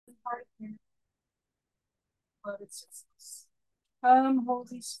Heart of Mary, beloved sisters. Come,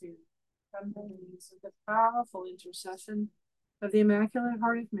 Holy Spirit, come by means of the powerful intercession of the Immaculate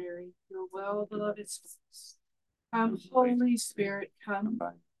Heart of Mary, your well-beloved spouse. Come, Holy Spirit, come.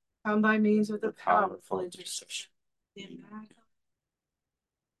 Come by means of the powerful intercession of the Immaculate,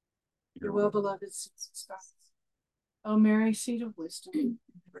 your well-beloved spouse. O Mary, seat of wisdom,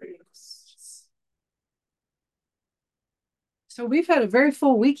 pray for us. So we've had a very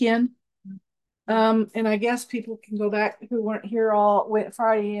full weekend. And I guess people can go back who weren't here all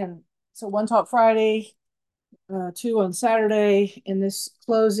Friday, and so one talk Friday, two on Saturday, in this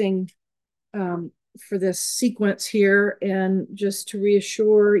closing for this sequence here. And just to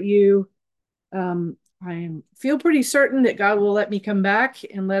reassure you, I feel pretty certain that God will let me come back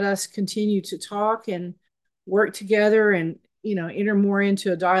and let us continue to talk and work together, and enter more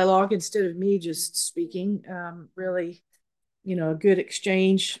into a dialogue instead of me just speaking. Really, a good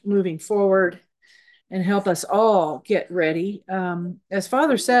exchange moving forward, and help us all get ready. As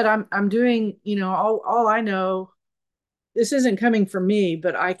Father said, I'm doing, all I know. This isn't coming from me,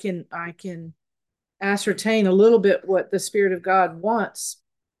 but I can ascertain a little bit what the Spirit of God wants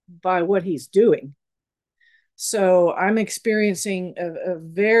by what He's doing. So I'm experiencing a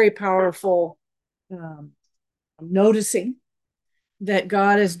very powerful noticing that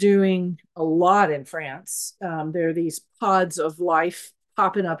God is doing a lot in France. There are these pods of life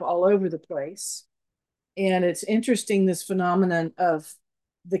popping up all over the place. And it's interesting, this phenomenon of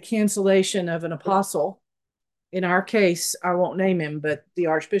the cancellation of an apostle. In our case, I won't name him, but the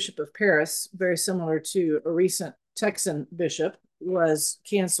Archbishop of Paris, very similar to a recent Texan bishop, was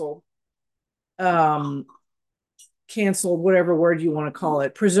canceled. Canceled, whatever word you want to call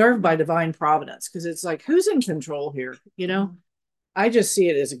it, preserved by divine providence, because it's like, who's in control here? I just see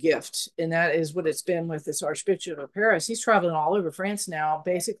it as a gift. And that is what it's been with this Archbishop of Paris. He's traveling all over France now,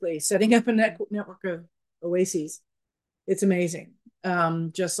 basically setting up a network of oases. It's amazing.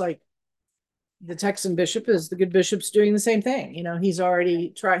 Just like the Texan bishop, is the good bishop's doing the same thing. He's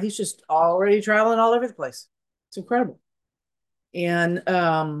just already traveling all over the place. It's incredible. And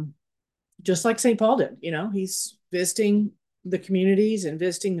just like St. Paul did, he's visiting the communities and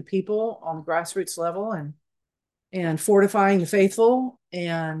visiting the people on the grassroots level, and fortifying the faithful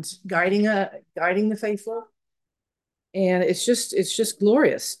and guiding the faithful. And it's just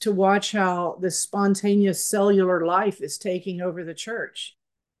glorious to watch how this spontaneous cellular life is taking over the church,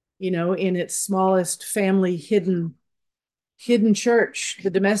 in its smallest family hidden church, the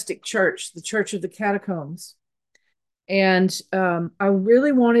domestic church, the church of the catacombs. And I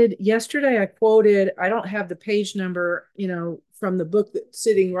really wanted, yesterday I quoted, I don't have the page number, from the book that's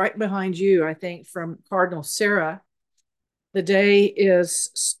sitting right behind you, I think, from Cardinal Sarah. The day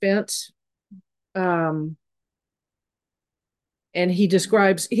is spent, and he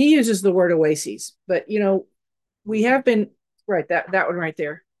uses the word oases, but we have been, right, that one right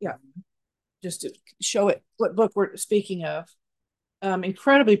there, yeah, just to show it what book we're speaking of.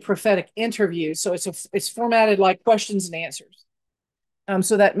 Incredibly prophetic interview, so it's formatted like questions and answers,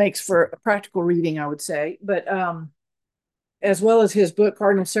 so that makes for a practical reading, I would say. But as well as his book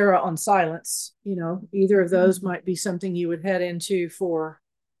Cardinal Sarah on silence, either of those might be something you would head into for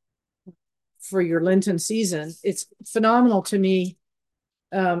your Lenten season. It's phenomenal to me.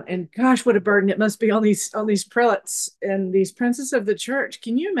 And gosh, what a burden it must be on these prelates and these princes of the church.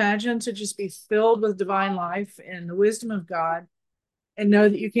 Can you imagine to just be filled with divine life and the wisdom of God, and know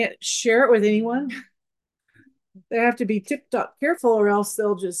that you can't share it with anyone? They have to be tip-top careful, or else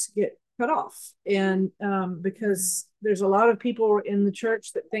they'll just get cut off. And because there's a lot of people in the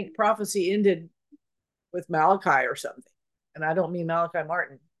church that think prophecy ended with Malachi or something. And I don't mean Malachi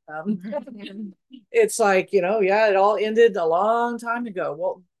Martin. It's like, yeah, it all ended a long time ago.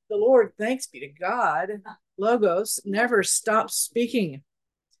 Well, the Lord, thanks be to God, Logos never stops speaking.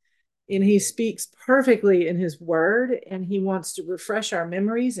 And he speaks perfectly in his word, and he wants to refresh our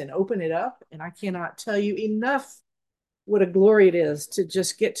memories and open it up. And I cannot tell you enough what a glory it is to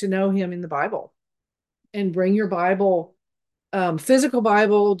just get to know him in the Bible, and bring your Bible, physical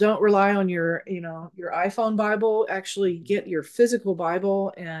Bible. Don't rely on your iPhone Bible. Actually get your physical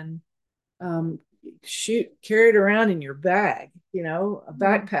Bible and carry it around in your bag, a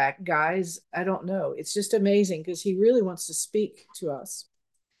backpack, guys. I don't know. It's just amazing, because he really wants to speak to us.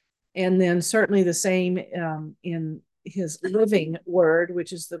 And then certainly the same in his living word,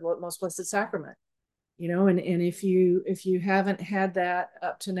 which is the most blessed sacrament. And if you haven't had that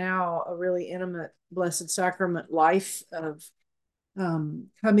up to now, a really intimate blessed sacrament life of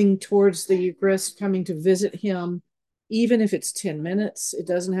coming towards the Eucharist, coming to visit him, even if it's 10 minutes, it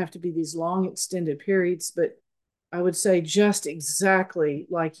doesn't have to be these long extended periods, but I would say just exactly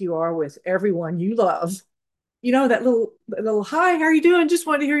like you are with everyone you love. You know, that little hi, how are you doing? Just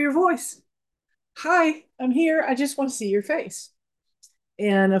wanted to hear your voice. Hi, I'm here. I just want to see your face.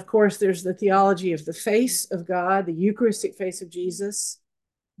 And of course, there's the theology of the face of God, the Eucharistic face of Jesus,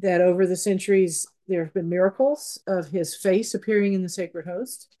 that over the centuries there have been miracles of his face appearing in the sacred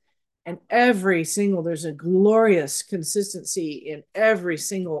host. And there's a glorious consistency in every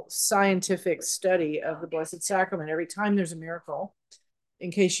single scientific study of the Blessed Sacrament. Every time there's a miracle, in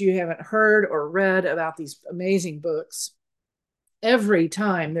case you haven't heard or read about these amazing books, every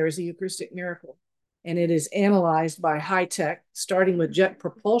time there is a Eucharistic miracle, and it is analyzed by high tech, starting with jet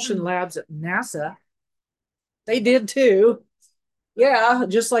propulsion labs at NASA. They did too. Yeah,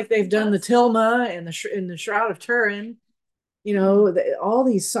 just like they've done the Tilma and the Shroud of Turin. All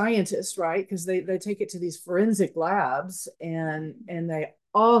these scientists, right? Because they take it to these forensic labs, and they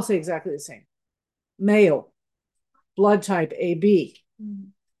all say exactly the same: male, blood type AB,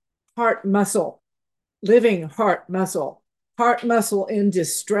 heart muscle, living heart muscle in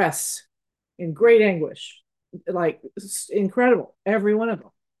distress, in great anguish, like incredible, every one of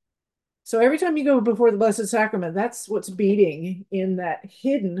them. So every time you go before the Blessed Sacrament, that's what's beating in that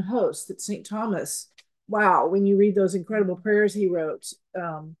hidden host that St. Thomas, wow, when you read those incredible prayers he wrote,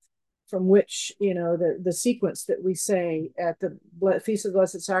 from which, the sequence that we say at the Feast of the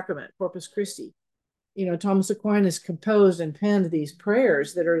Blessed Sacrament, Corpus Christi, Thomas Aquinas composed and penned these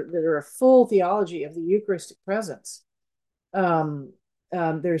prayers that are a full theology of the Eucharistic presence.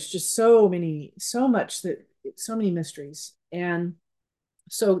 There's just so many mysteries. And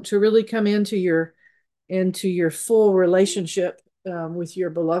so to really come into your full relationship with your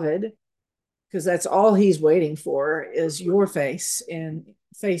beloved, because that's all he's waiting for is your face and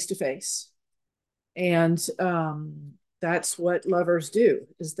face to face. And that's what lovers do,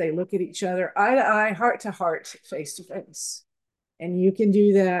 is they look at each other eye to eye, heart to heart, face to face. And you can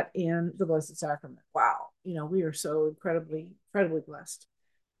do that in the Blessed Sacrament. Wow. We are so incredibly, incredibly blessed.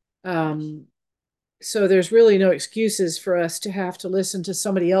 So there's really no excuses for us to have to listen to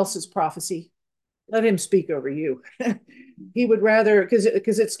somebody else's prophecy. Let him speak over you. He would rather, because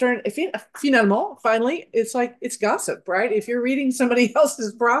it's turned, finalement, finally, it's like, it's gossip, right? If you're reading somebody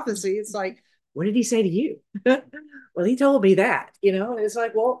else's prophecy, it's like, what did he say to you? Well, he told me that, it's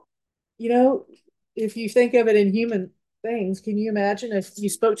like, well, you know, if you think of it in human things, can you imagine if you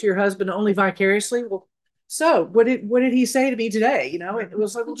spoke to your husband only vicariously? Well, so what did he say to me today? It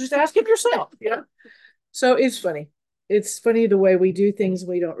was like, well, just ask him yourself. So it's funny. It's funny the way we do things,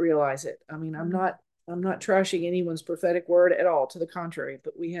 we don't realize it. I mean, I'm not trashing anyone's prophetic word at all. To the contrary,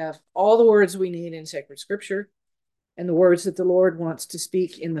 but we have all the words we need in sacred scripture, and the words that the Lord wants to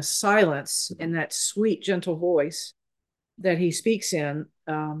speak in the silence, in that sweet, gentle voice that he speaks in,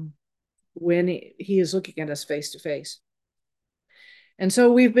 when he is looking at us face to face. And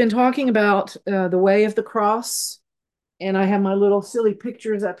so we've been talking about the way of the cross, and I have my little silly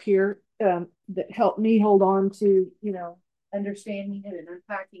pictures up here that help me hold on to, understanding it and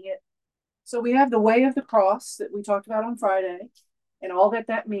unpacking it. So we have the way of the cross that we talked about on Friday, and all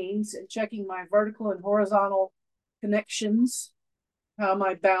that means, and checking my vertical and horizontal connections. How am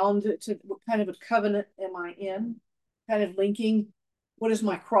I bound to, what kind of a covenant am I in? Kind of linking, what does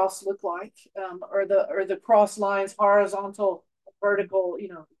my cross look like? Are the cross lines horizontal, vertical,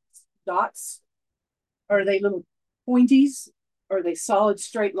 dots? Are they little pointies? Are they solid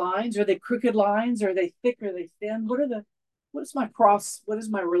straight lines? Are they crooked lines? Are they thick? Are they thin? What is my cross? What does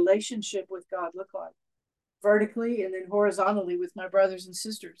my relationship with God look like? Vertically and then horizontally with my brothers and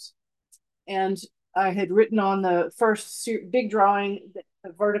sisters. And I had written on the first big drawing that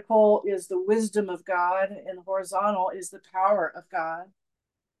the vertical is the wisdom of God and the horizontal is the power of God.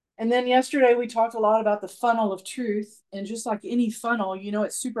 And then yesterday we talked a lot about the funnel of truth. And just like any funnel,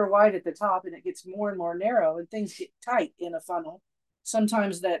 it's super wide at the top and it gets more and more narrow and things get tight in a funnel.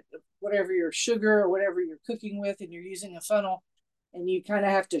 Sometimes that whatever your sugar or whatever you're cooking with and you're using a funnel, and you kind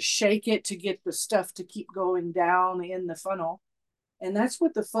of have to shake it to get the stuff to keep going down in the funnel. And that's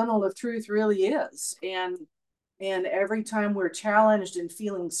what the funnel of truth really is. And every time we're challenged and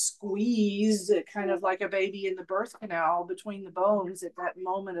feeling squeezed, kind of like a baby in the birth canal between the bones at that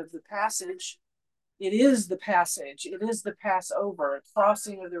moment of the passage, it is the passage. It is the Passover,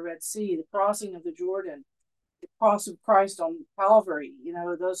 crossing of the Red Sea, the crossing of the Jordan, the cross of Christ on Calvary.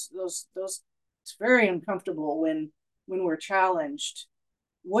 Those it's very uncomfortable when we're challenged.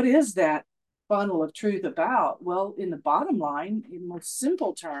 What is that funnel of truth about? Well, in the bottom line, in most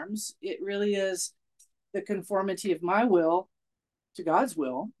simple terms, it really is the conformity of my will to God's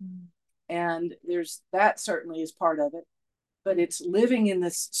will. And that certainly is part of it. but it's living in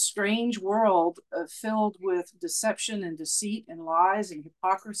this strange world filled with deception and deceit and lies and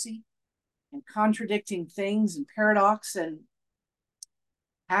hypocrisy and contradicting things and paradox and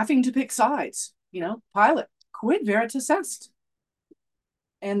having to pick sides. Pilate, quid veritas est.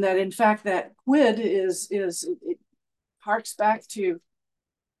 And that in fact that quid is it harks back to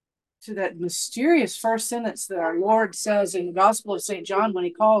that mysterious first sentence that our Lord says in the Gospel of St. John when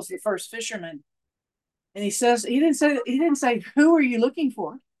he calls the first fisherman. And he didn't say, who are you looking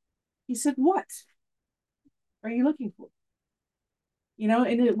for? He said, what are you looking for?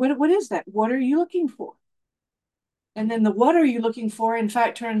 And what is that? What are you looking for? And then the what are you looking for, in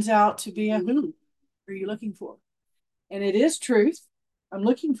fact, turns out to be a who are you looking for? And it is truth. I'm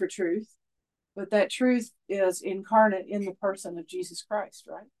looking for truth, but that truth is incarnate in the person of Jesus Christ,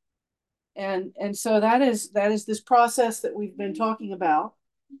 right? And so that is this process that we've been talking about.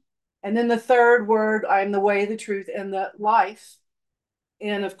 And then the third word, I'm the way, the truth, and the life.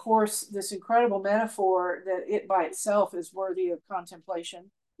 And of course, this incredible metaphor that it by itself is worthy of contemplation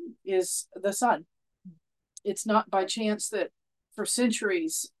is the sun. It's not by chance that for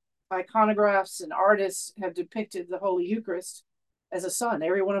centuries, iconographs and artists have depicted the Holy Eucharist as a sun.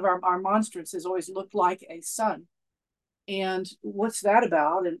 Every one of our monstrances always looked like a sun. And what's that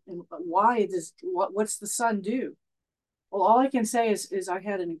about? And why what's the sun do? Well, all I can say is I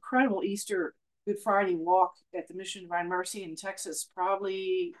had an incredible Easter Good Friday walk at the Mission Divine Mercy in Texas,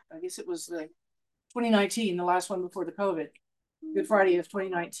 probably, I guess it was the 2019, the last one before the COVID, Good Friday of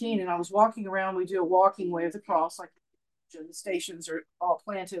 2019. And I was walking around. We do a walking way of the cross, like the stations are all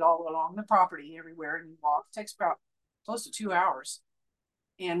planted all along the property everywhere. And you walk, it takes about close to 2 hours.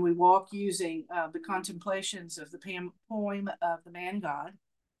 And we walk using the contemplations of the poem of the Man God.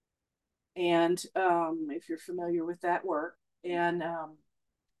 And if you're familiar with that work. And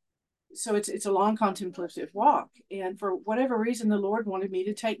so it's a long contemplative walk. And for whatever reason, the Lord wanted me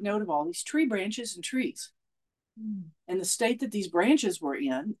to take note of all these tree branches and trees. And the state that these branches were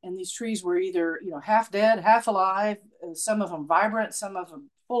in, and these trees were either, half dead, half alive, some of them vibrant, some of them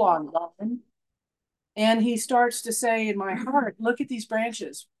full on gone. And he starts to say in my heart, look at these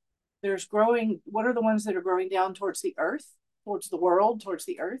branches. There's growing, what are the ones that are growing down towards the earth, towards the world, towards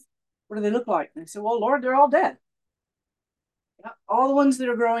the earth? What do they look like? And I said, well, Lord, they're all dead. All the ones that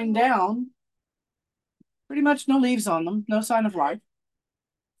are growing down, pretty much no leaves on them, no sign of life.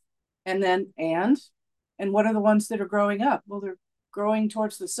 And what are the ones that are growing up? Well, they're growing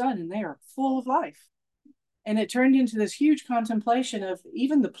towards the sun and they are full of life. And it turned into this huge contemplation of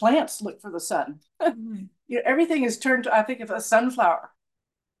even the plants look for the sun. Everything is turned to, I think, of a sunflower.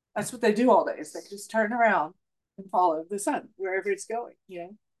 That's what they do all day, is they just turn around and follow the sun wherever it's going,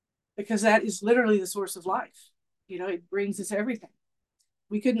 because that is literally the source of life. It brings us everything.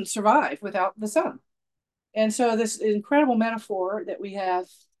 We couldn't survive without the sun. And so this incredible metaphor that we have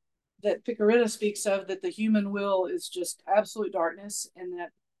that Picarita speaks of, that the human will is just absolute darkness, and that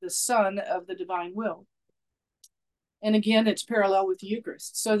the sun of the divine will. And again, it's parallel with the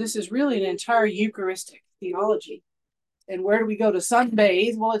Eucharist. So this is really an entire Eucharistic theology. And where do we go to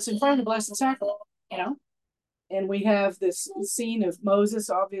sunbathe? Well, it's in front of the Blessed Sacrament, And we have this scene of Moses,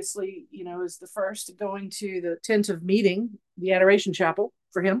 obviously, is the first going to the tent of meeting, the adoration chapel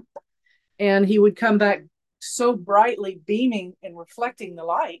for him. And he would come back so brightly beaming and reflecting the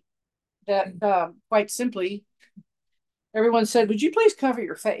light that quite simply, everyone said, would you please cover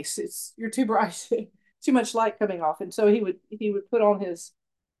your face? You're too bright, too much light coming off. And so he would put on his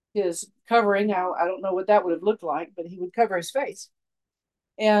covering. I don't know what that would have looked like, but he would cover his face.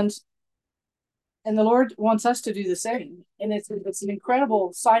 And the Lord wants us to do the same. And it's an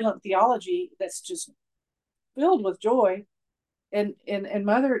incredible silent theology that's just filled with joy. And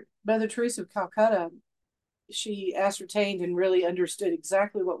Mother Teresa of Calcutta, she ascertained and really understood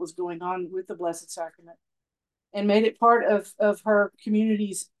exactly what was going on with the Blessed Sacrament and made it part of her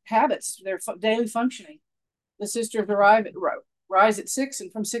community's habits, their daily functioning. The sisters rise at 6,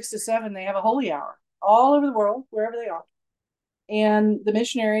 and from 6 to 7, they have a holy hour all over the world, wherever they are. And the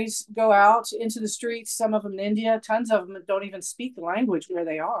missionaries go out into the streets, some of them in India, tons of them don't even speak the language where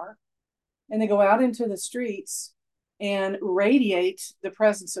they are. And they go out into the streets and radiate the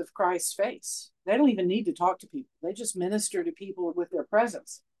presence of Christ's face. They don't even need to talk to people. They just minister to people with their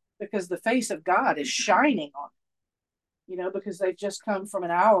presence, because the face of God is shining on them, because they've just come from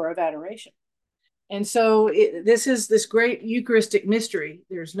an hour of adoration. And so this is this great Eucharistic mystery.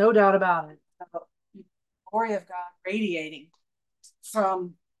 There's no doubt about it. The glory of God radiating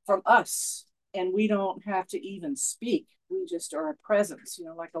from us, and we don't have to even speak. We just are a presence,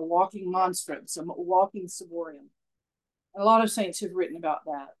 like a walking monstrance, a walking ciborium. A lot of saints have written about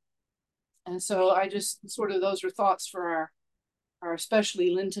that. And so I just those are thoughts for or especially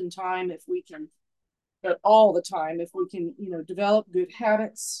Lenten time, if we can, but all the time, if we can, develop good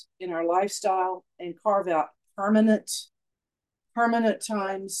habits in our lifestyle and carve out permanent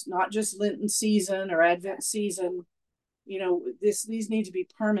times, not just Lenten season or Advent season. These need to be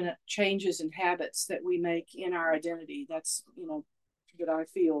permanent changes in habits that we make in our identity. That's, that I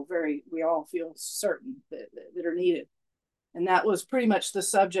feel we all feel certain that are needed. And that was pretty much the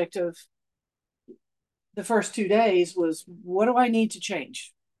subject of the first 2 days was, what do I need to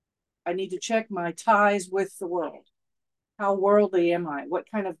change? I need to check my ties with the world. How worldly am I? What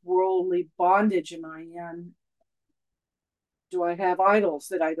kind of worldly bondage am I in? Do I have idols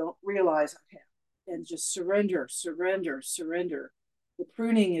that I don't realize I have? And just surrender. The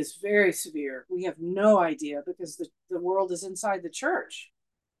pruning is very severe. We have no idea because the world is inside the church.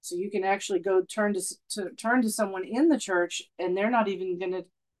 So you can actually go turn to someone in the church, and they're not even going to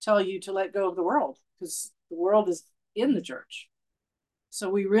tell you to let go of the world because the world is in the church. So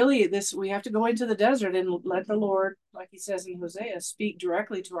we have to go into the desert and let the Lord, like he says in Hosea, speak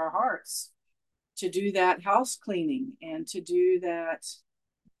directly to our hearts to do that house cleaning and to do that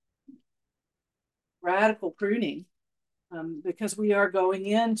radical pruning, because we are going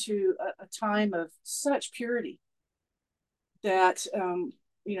into a time of such purity that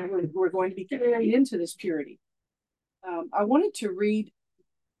we're going to be carried into this purity. I wanted to read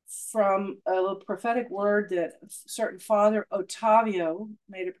from a little prophetic word that a certain Father Ottavio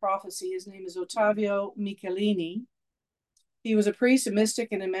made a prophecy. His name is Ottavio Michelini. He was a priest, a mystic,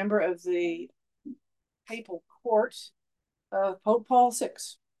 and a member of the papal court of Pope Paul VI.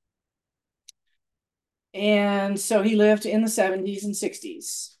 And so he lived in the 70s and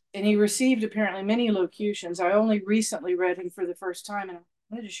 60s. And he received apparently many locutions. I only recently read him for the first time, and I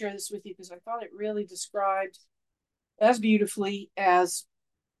wanted to share this with you because I thought it really described as beautifully as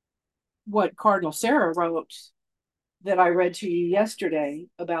what Cardinal Sarah wrote that I read to you yesterday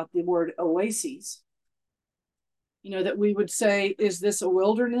about the word oases. That we would say, is this a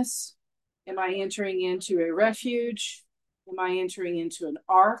wilderness? Am I entering into a refuge? Am I entering into an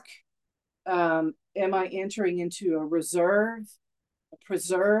ark? Am I entering into a reserve, a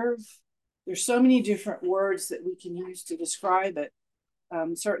preserve? There's so many different words that we can use to describe it.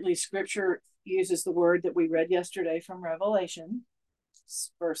 Certainly scripture uses the word that we read yesterday from Revelation,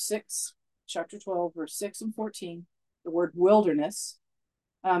 verse 6, chapter 12, verse 6 and 14, the word wilderness.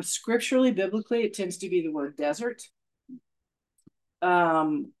 Scripturally, biblically, it tends to be the word desert.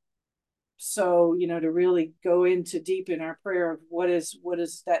 So, to really go into deep in our prayer of what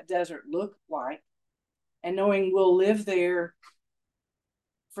does that desert look like, and knowing we'll live there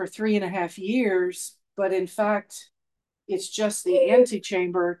for 3.5 years, but in fact, it's just the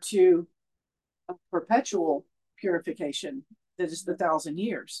antechamber to a perpetual purification that is the 1,000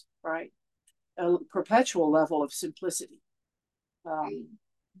 years, right? A perpetual level of simplicity.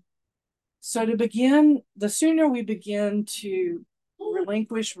 So to begin, the sooner we begin to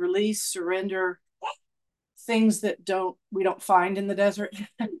relinquish, release, surrender things that we don't find in the desert.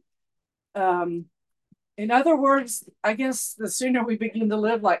 In other words, I guess the sooner we begin to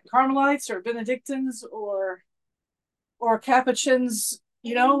live like Carmelites or Benedictines or Capuchins,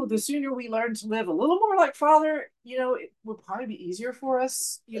 the sooner we learn to live a little more like Father, it will probably be easier for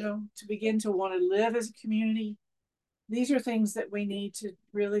us, to begin to want to live as a community. These are things that we need to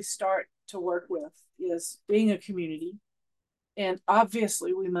really start to work with, is being a community. And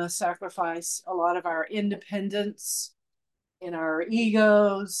obviously we must sacrifice a lot of our independence and our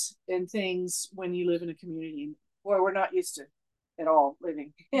egos and things when you live in a community. Boy, we're not used to at all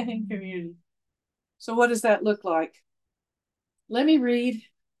living in community. So what does that look like? Let me read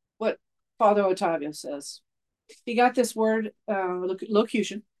what Father Ottavio says. He got this word,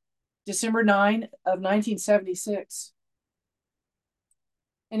 locution, December 9 of 1976.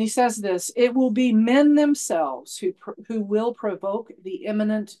 And he says this: it will be men themselves who will provoke the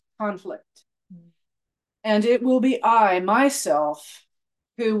imminent conflict. And it will be I, myself,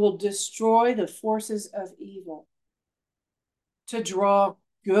 who will destroy the forces of evil to draw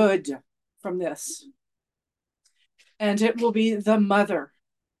good from this. And it will be the Mother,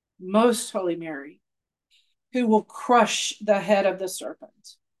 Most Holy Mary, who will crush the head of the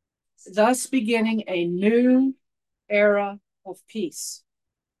serpent, thus beginning a new era of peace.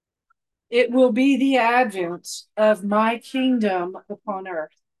 It will be the advent of my kingdom upon earth.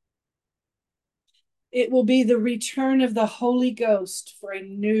 It will be the return of the Holy Ghost for a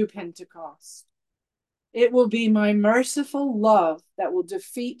new Pentecost. It will be my merciful love that will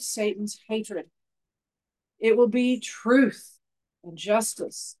defeat Satan's hatred. It will be truth and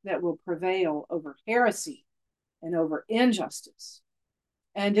justice that will prevail over heresy and over injustice.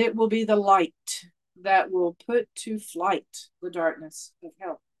 And it will be the light that will put to flight the darkness of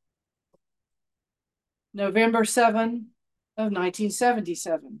hell. November 7 of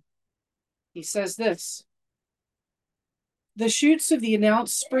 1977. He says this: the shoots of the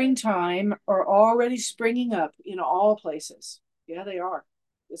announced springtime are already springing up in all places. Yeah, they are.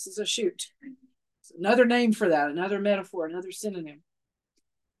 This is a shoot. It's another name for that, another metaphor, another synonym.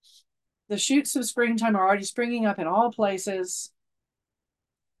 The shoots of springtime are already springing up in all places,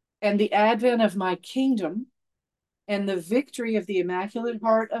 and the advent of my kingdom and the victory of the Immaculate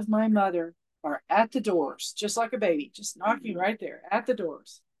Heart of my mother are at the doors, just like a baby, just knocking right there at the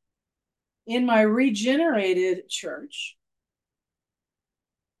doors. In my regenerated church,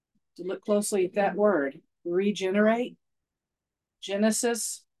 to look closely at that word, regenerate,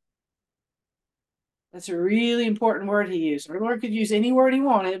 Genesis, that's a really important word he used. Our Lord could use any word he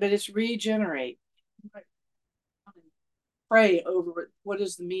wanted, but it's regenerate. Pray over it. What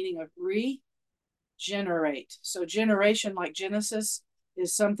is the meaning of regenerate? So generation, like Genesis,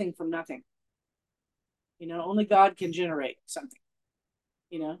 is something from nothing. You know, only God can generate something.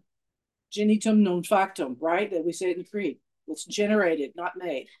 You know, genitum non factum, right? That we say in the creed. It's generated, not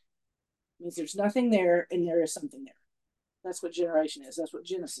made. It means there's nothing there and there is something there. That's what generation is. That's what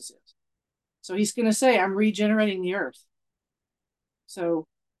Genesis is. So he's going to say, I'm regenerating the earth. So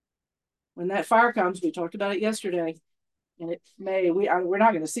when that fire comes, we talked about it yesterday, and it may, we're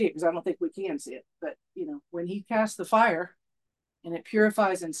not going to see it because I don't think we can see it. But, you know, when he casts the fire and it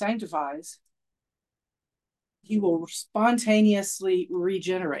purifies and sanctifies, he will spontaneously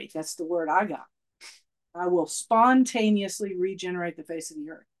regenerate. That's the word I got. I will spontaneously regenerate the face of the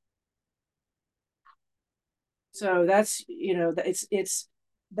earth. So that's, you know, that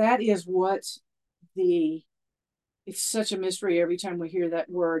is what it's such a mystery every time we hear that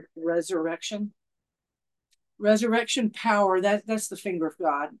word resurrection. Resurrection power, that's the finger of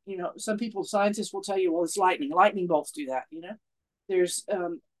God. You know, some people, scientists will tell you, well, it's lightning. Lightning bolts do that, you know. There's,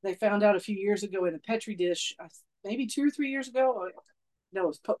 they found out a few years ago in a Petri dish, maybe 2 or 3 years ago. No, it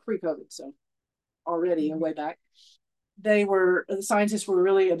was pre-COVID, so already way back. The scientists were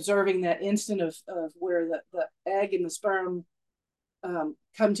really observing that instant of where the egg and the sperm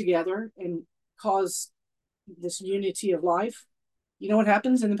come together and cause this unity of life. You know what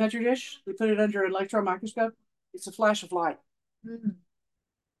happens in the Petri dish? They put it under an electron microscope. It's a flash of light. Mm-hmm.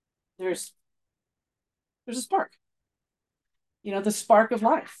 There's a spark. You know, the spark of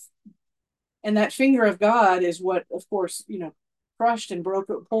life. And that finger of God is what, of course, you know, crushed and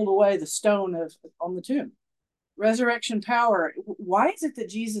pulled away the stone on the tomb. Resurrection power. Why is it that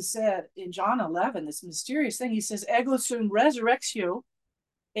Jesus said in John 11, this mysterious thing, he says, ego sum resurrectio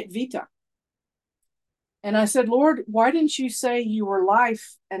et vita. And I said, Lord, why didn't you say you were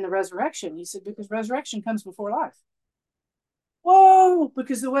life and the resurrection? He said, because resurrection comes before life. Whoa,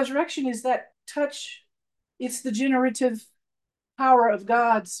 because the resurrection is that touch. It's the generative power of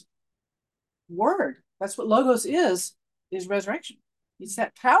God's word. That's what Logos is resurrection. It's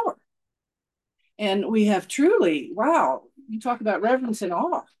that power. And we have truly, wow, you talk about reverence and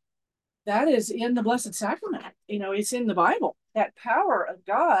awe. That is in the Blessed Sacrament. You know, it's in the Bible. That power of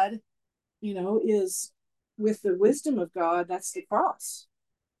God, you know, is with the wisdom of God. That's the cross.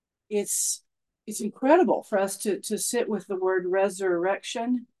 It's incredible for us to sit with the word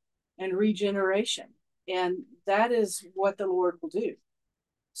resurrection and regeneration. And that is what the Lord will do.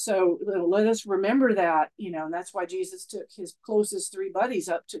 So let us remember that, you know, and that's why Jesus took his closest 3 buddies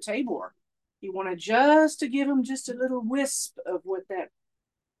up to Tabor. He wanted just to give them just a little wisp of what that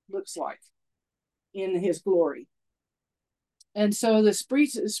looks like in his glory. And so the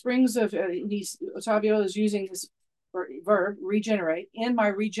springs of, Ottavio is using this verb, regenerate. In my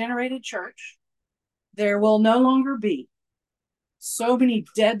regenerated church, there will no longer be so many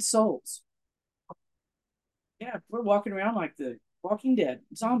dead souls. Yeah, we're walking around like the Walking Dead,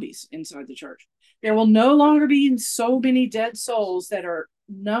 zombies inside the church. There will no longer be so many dead souls that are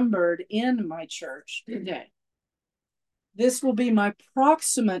numbered in my church today. This will be my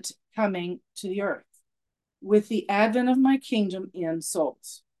proximate coming to the earth with the advent of my kingdom in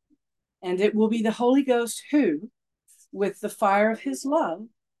souls. And it will be the Holy Ghost who, with the fire of his love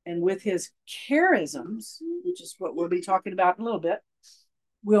and with his charisms, which is what we'll be talking about in a little bit,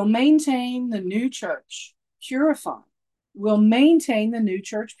 will maintain the new church purified. Will maintain the new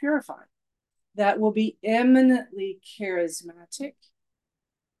church purified. That will be eminently charismatic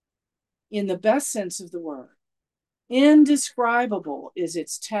in the best sense of the word. Indescribable is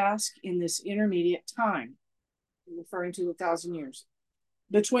its task in this intermediate time, referring to 1,000 years,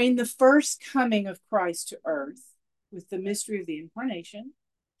 between the first coming of Christ to earth with the mystery of the incarnation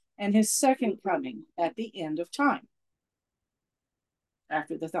and his second coming at the end of time.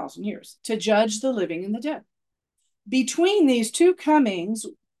 after the 1,000 years, to judge the living and the dead. Between these two comings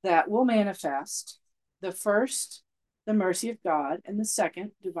that will manifest, the first, the mercy of God, and the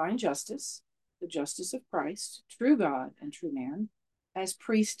second, divine justice, the justice of Christ, true God and true man, as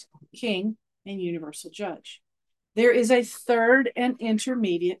priest, king, and universal judge. There is a third and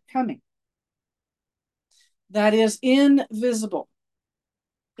intermediate coming that is invisible,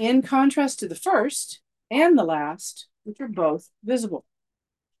 in contrast to the first and the last, which are both visible.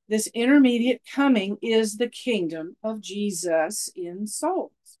 This intermediate coming is the kingdom of Jesus in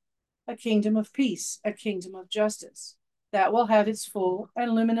souls, a kingdom of peace, a kingdom of justice that will have its full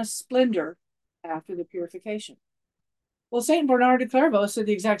and luminous splendor after the purification. Well, St. Bernard de Clairvaux said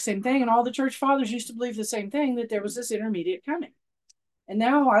the exact same thing, and all the church fathers used to believe the same thing, that there was this intermediate coming. And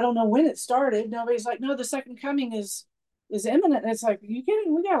now I don't know when it started. Nobody's like, no, the second coming is imminent. And it's like, you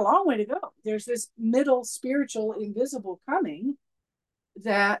kidding? We got a long way to go. There's this middle spiritual invisible coming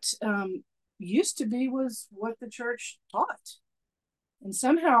that used to be was what the church taught. And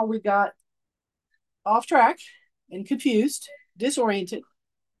somehow we got off track and confused, disoriented.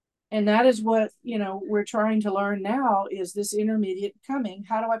 And that is what, we're trying to learn now, is this intermediate coming.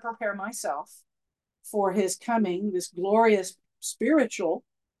 How do I prepare myself for his coming, this glorious spiritual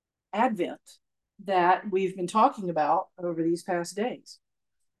advent that we've been talking about over these past days?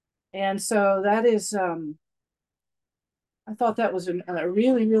 And so that is, I thought that was a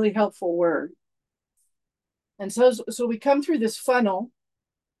really, really helpful word. And so we come through this funnel,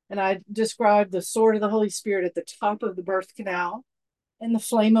 and I described the sword of the Holy Spirit at the top of the birth canal, and the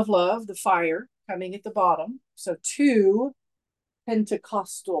flame of love, the fire, coming at the bottom. So 2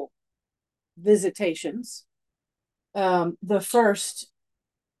 Pentecostal visitations. The first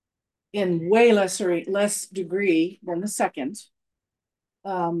in way less degree than the second.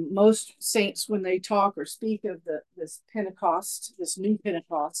 Most saints, when they talk or speak of this Pentecost, this new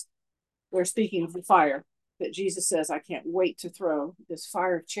Pentecost, they're speaking of the fire that Jesus says, I can't wait to throw, this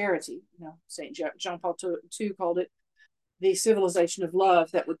fire of charity. St. John Paul II called it the civilization of love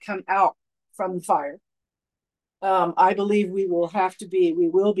that would come out from the fire. I believe we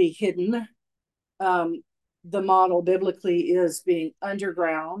will be hidden. The model biblically is being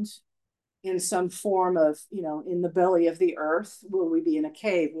underground in some form of, in the belly of the earth. Will we be in a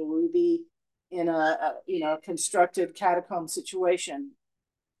cave? Will we be in a constructed catacomb situation?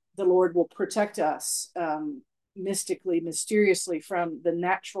 The Lord will protect us mystically, mysteriously from the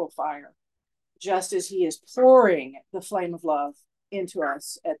natural fire, just as he is pouring the flame of love into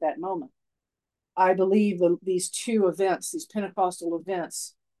us at that moment. I believe these two events, these Pentecostal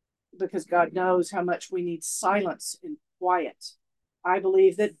events, because God knows how much we need silence and quiet, I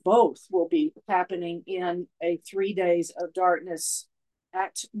believe that both will be happening in a 3 days of darkness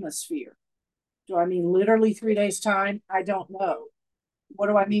atmosphere. Do I mean literally 3 days' time? I don't know. What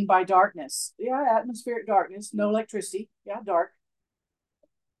do I mean by darkness? Yeah, atmospheric darkness, no electricity. Yeah, dark.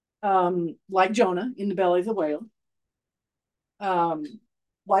 Like Jonah in the belly of the whale.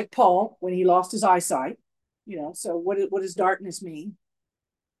 Like Paul when he lost his eyesight. So what does darkness mean?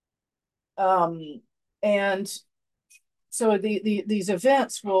 And so these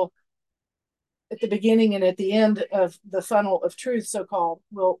events will, at the beginning and at the end of the funnel of truth, so-called,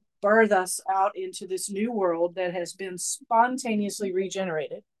 will birth us out into this new world that has been spontaneously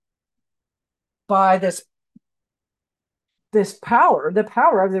regenerated by this power, the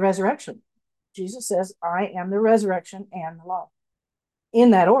power of the resurrection. Jesus says, I am the resurrection and the life.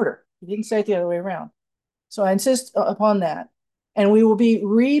 In that order. He didn't say it the other way around. So I insist upon that. And we will be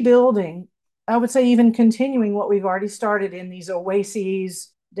rebuilding, I would say even continuing what we've already started in these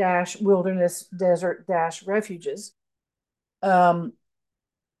oases - wilderness desert - refuges. A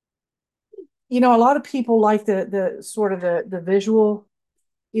lot of people like the sort of the visual,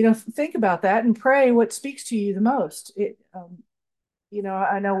 think about that and pray what speaks to you the most.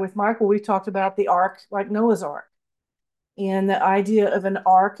 I know with Michael, we talked about the ark, like Noah's Ark. And the idea of an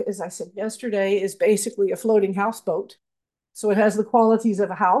ark, as I said yesterday, is basically a floating houseboat. So it has the qualities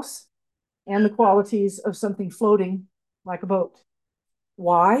of a house and the qualities of something floating like a boat.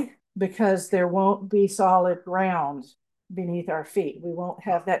 Why? Because there won't be solid ground beneath our feet. We won't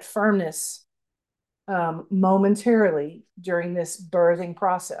have that firmness momentarily during this birthing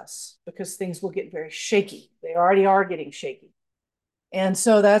process, because things will get very shaky. They already are getting shaky. And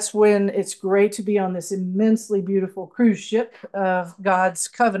so that's when it's great to be on this immensely beautiful cruise ship of God's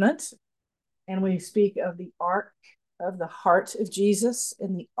covenant. And we speak of the ark of the heart of Jesus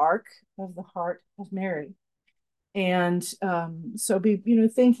and the ark of the heart of Mary. And so be,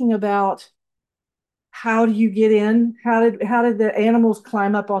 thinking about how do you get in? How did the animals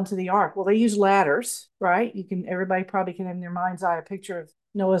climb up onto the ark? Well, they use ladders, right? Everybody probably can have in their mind's eye a picture of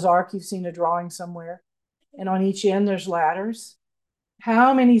Noah's Ark. You've seen a drawing somewhere. And on each end there's ladders.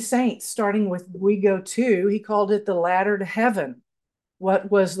 How many saints, starting with we go to, he called it the ladder to heaven.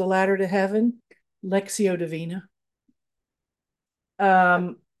 What was the ladder to heaven? Lectio Divina.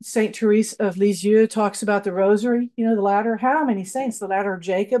 Saint Therese of Lisieux talks about the rosary, the ladder. How many saints? The ladder of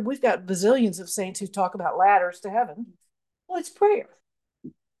Jacob. We've got bazillions of saints who talk about ladders to heaven. Well, it's prayer.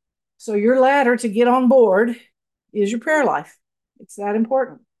 So your ladder to get on board is your prayer life. It's that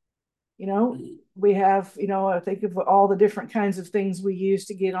important. We have, I think of all the different kinds of things we use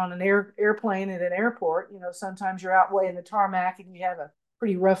to get on an airplane at an airport. Sometimes you're out way in the tarmac and you have a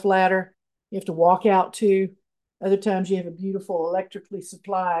pretty rough ladder you have to walk out to. Other times you have a beautiful electrically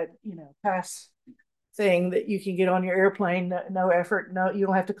supplied, pass thing that you can get on your airplane, no effort, you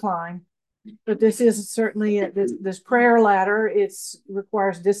don't have to climb. But this is certainly this prayer ladder. It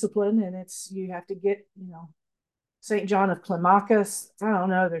requires discipline, and you have to get, St. John of Climacus. I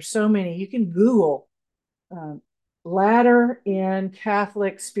don't know. There's so many. You can Google ladder in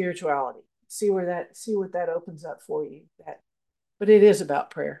Catholic spirituality. See what that opens up for you. But it is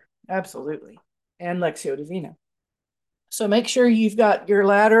about prayer, absolutely, and Lectio Divina. So make sure you've got your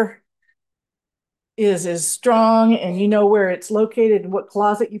ladder is as strong, and you know where it's located and what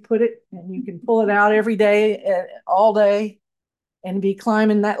closet you put it, and you can pull it out every day, all day, and be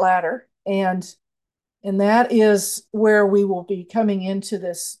climbing that ladder. And that is where we will be coming into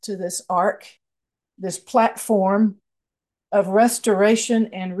this arc, this platform of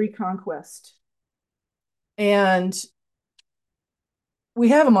restoration and reconquest. And we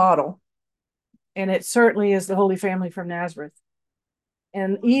have a model, and it certainly is the Holy Family from Nazareth.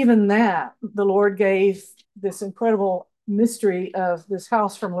 And even that, the Lord gave this incredible mystery of this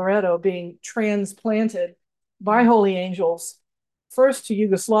house from Loreto being transplanted by holy angels, first to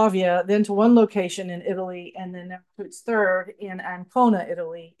Yugoslavia, then to one location in Italy, and then to its third in Ancona,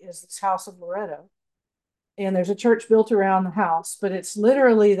 Italy, is this house of Loreto. And there's a church built around the house, but it's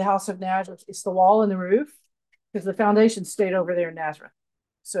literally the house of Nazareth. It's the wall and the roof, because the foundation stayed over there in Nazareth.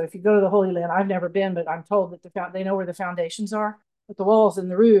 So if you go to the Holy Land, I've never been, but I'm told that they know where the foundations are. But the walls and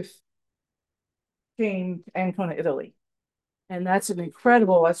the roof came to Ancona, Italy. And that's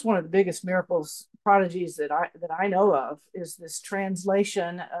one of the biggest miracles, prodigies that I know of, is this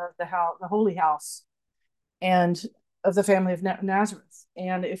translation of the Holy House and of the family of Nazareth.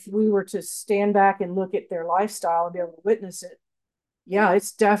 And if we were to stand back and look at their lifestyle and be able to witness it, yeah,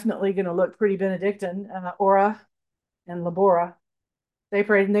 it's definitely going to look pretty Benedictine. Ora and Labora, they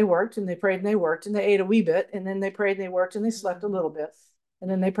prayed and they worked, and they prayed and they worked, and they ate a wee bit, and then they prayed and they worked, and they slept a little bit,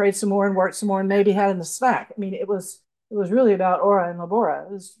 and then they prayed some more and worked some more, and maybe had in the snack. I mean, it was really about Ora and Labora.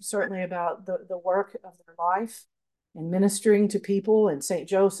 It was certainly about the work of their life and ministering to people, and St.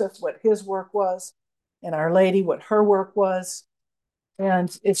 Joseph, what his work was, and Our Lady, what her work was.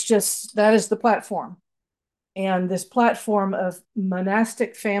 And it's just, that is the platform. And this platform of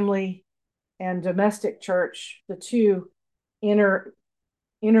monastic family and domestic church, the two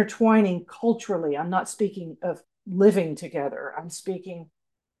intertwining culturally. I'm not speaking of living together. I'm speaking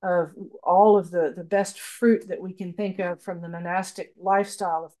of all of the best fruit that we can think of from the monastic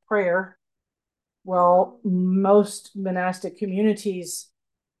lifestyle of prayer. Well, most monastic communities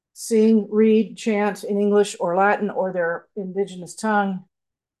sing, read, chant in English or Latin or their indigenous tongue.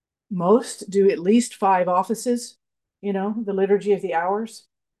 Most do at least 5 offices, the liturgy of the hours.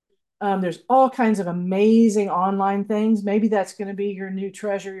 There's all kinds of amazing online things. Maybe that's going to be your new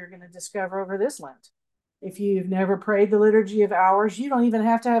treasure you're going to discover over this Lent. If you've never prayed the Liturgy of Hours, you don't even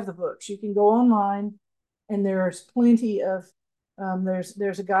have to have the books. You can go online, and there's plenty of,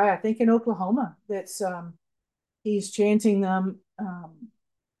 there's a guy, I think in Oklahoma, that's, he's chanting them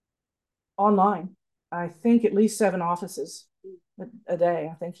online. I think at least 7 offices a day.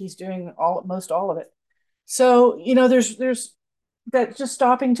 I think he's doing most all of it. So, there's that just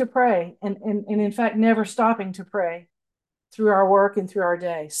stopping to pray, and in fact, never stopping to pray through our work and through our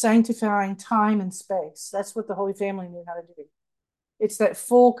day, sanctifying time and space. That's what the Holy Family knew how to do. It's that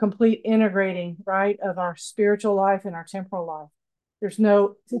full, complete integrating, right, of our spiritual life and our temporal life.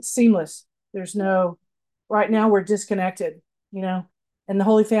 It's seamless. Right now we're disconnected, and the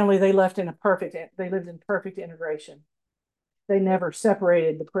Holy Family, they lived in perfect integration. They never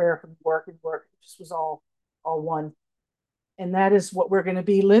separated the prayer from the work, and work just was all one. And that is what we're going to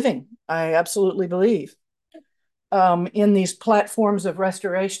be living, I absolutely believe, in these platforms of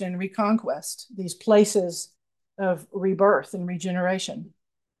restoration and reconquest, these places of rebirth and regeneration.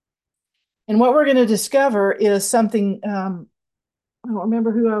 And what we're going to discover is something I don't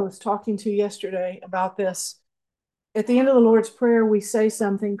remember who I was talking to yesterday about this. At the end of the Lord's Prayer, we say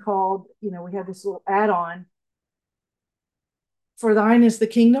something called, we have this little add-on. For thine is the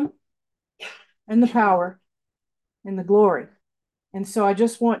kingdom and the power and the glory. And so I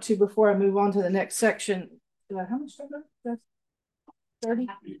just want to, before I move on to the next section, how much time? That's 30?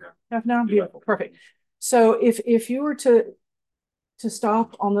 Half an hour? Beautiful. Perfect. So if you were to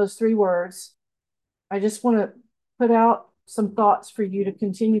stop on those three words, I just want to put out some thoughts for you to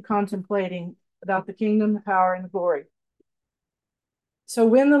continue contemplating about the kingdom, the power, and the glory. So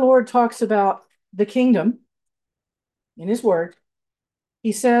when the Lord talks about the kingdom in his word,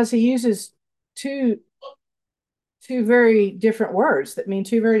 he says he uses two very different words that mean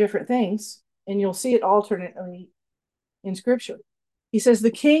two very different things, and you'll see it alternately in scripture. He says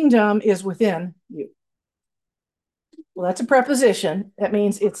the kingdom is within you. Well, that's a preposition. That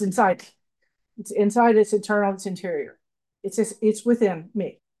means it's inside. It's inside, it's internal, it's interior. It's within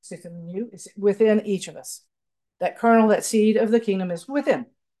me. It's within you, it's within each of us. That kernel, that seed of the kingdom is within,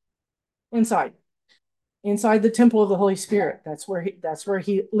 inside the temple of the Holy Spirit. That's where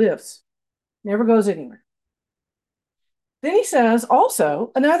he lives. Never goes anywhere. Then he says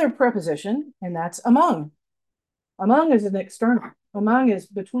also another preposition, and that's among. Among is an external. Among is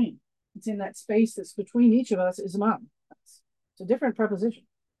between. It's in that space that's between each of us is among. It's a different preposition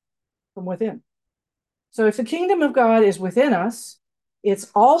from within. So if the kingdom of God is within us,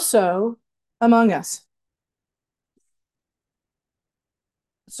 it's also among us.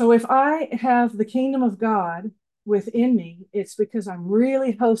 So if I have the kingdom of God within me, it's because I'm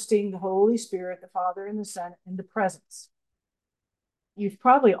really hosting the Holy Spirit, the Father and the Son in the presence. You've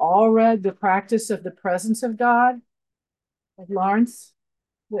probably all read The Practice of the Presence of God, of Lawrence,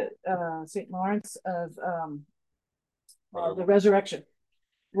 St. Lawrence of the Resurrection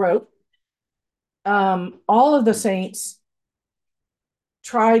wrote. All of the saints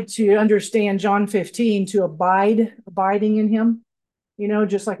tried to understand John 15 to abiding in him.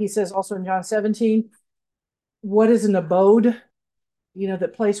 Just like he says also in John 17, what is an abode?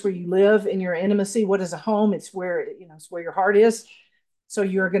 The place where you live in your intimacy. What is a home? It's where, it's where your heart is. So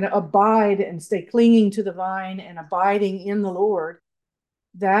you're going to abide and stay clinging to the vine and abiding in the Lord.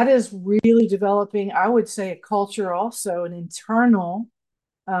 That is really developing, I would say, a culture also, an internal,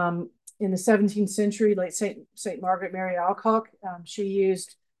 in the 17th century, late St. Margaret Mary Alcock, she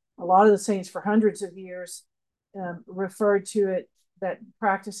used a lot of the saints for hundreds of years, referred to it, that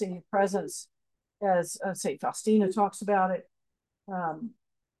practicing the presence, as St. Faustina talks about it,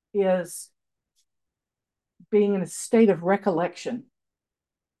 is being in a state of recollection,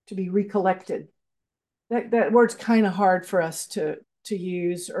 to be recollected. That word's kind of hard for us to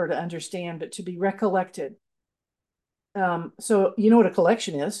use or to understand, but to be recollected. So you know what a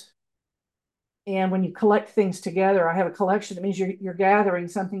collection is. And when you collect things together, I have a collection. It means you're gathering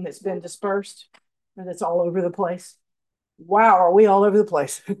something that's been dispersed and that's all over the place. Wow, are we all over the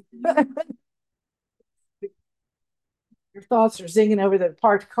place? Your thoughts are zinging over the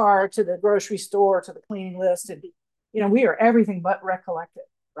parked car to the grocery store to the cleaning list, and we are everything but recollected,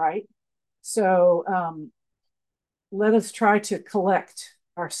 right? So let us try to collect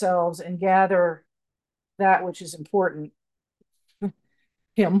ourselves and gather that which is important.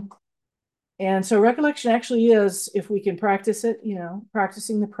 Him. And so recollection actually is, if we can practice it,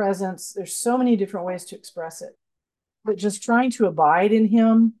 practicing the presence. There's so many different ways to express it, but just trying to abide in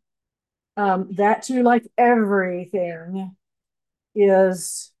him, that too, like everything,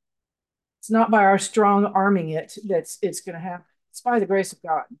 it's not by our strong arming it that's it's going to happen. It's by the grace of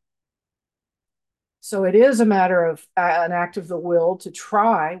God. So it is a matter of an act of the will to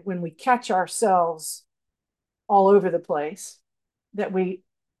try, when we catch ourselves all over the place, that we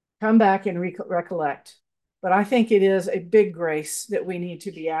come back and recollect. But I think it is a big grace that we need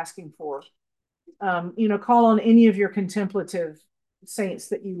to be asking for. Call on any of your contemplative saints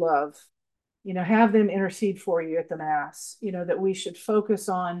that you love. Have them intercede for you at the Mass. That we should focus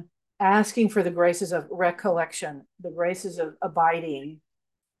on asking for the graces of recollection, the graces of abiding.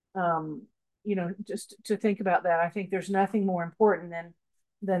 Just to think about that. I think there's nothing more important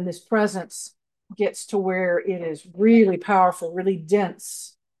than this presence gets to where it is really powerful, really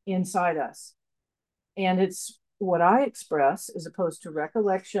dense inside us. And it's what I express, as opposed to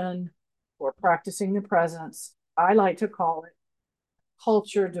recollection or practicing the presence. I like to call it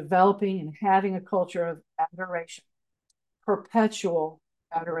culture, developing and having a culture of adoration, perpetual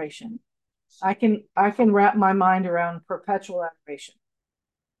adoration. I can wrap my mind around perpetual adoration.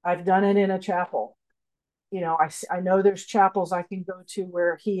 I've done it in a chapel. I know there's chapels I can go to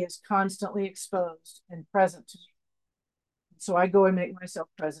where he is constantly exposed and present to me. So I go and make myself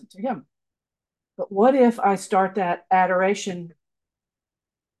present to him. But what if I start that adoration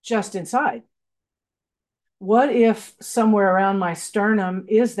just inside? What if somewhere around my sternum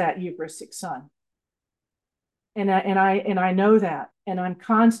is that Eucharistic Son? And I know that, and I'm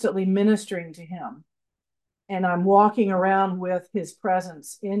constantly ministering to him, and I'm walking around with his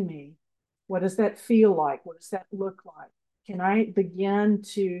presence in me. What does that feel like? What does that look like? Can I begin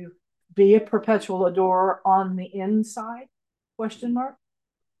to be a perpetual adorer on the inside? Question mark.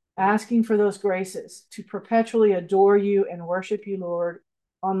 Asking for those graces to perpetually adore you and worship you, Lord,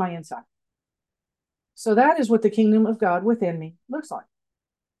 on my inside. So that is what the kingdom of God within me looks like.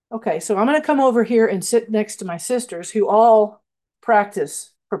 Okay, so I'm going to come over here and sit next to my sisters who all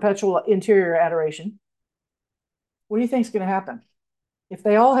practice perpetual interior adoration. What do you think is going to happen? If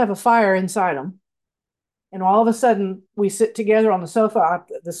they all have a fire inside them, and all of a sudden we sit together on the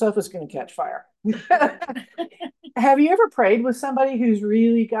sofa's going to catch fire. Have you ever prayed with somebody who's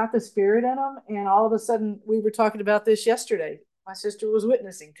really got the spirit in them? And all of a sudden, we were talking about this yesterday. My sister was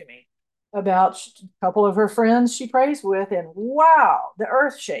witnessing to me about a couple of her friends she prays with, and wow, the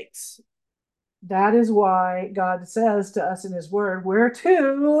earth shakes. That is why God says to us in his word, where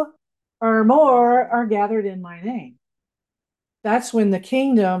two or more are gathered in my name. That's when the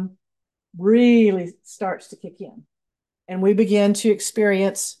kingdom really starts to kick in, and we begin to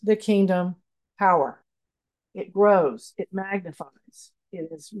experience the kingdom power. It grows, it magnifies, it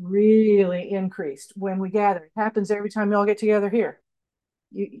is really increased when we gather. It happens every time you all get together here.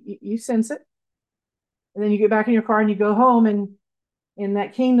 You sense it, and then you get back in your car and you go home, and in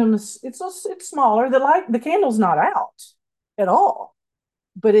that kingdom, it's smaller. The candle's not out at all,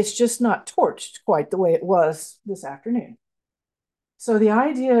 but it's just not torched quite the way it was this afternoon. So the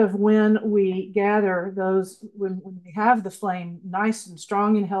idea of when we gather when we have the flame nice and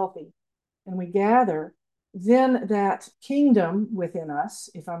strong and healthy, and we gather, then that kingdom within us,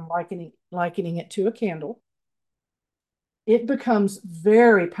 if I'm likening it to a candle, it becomes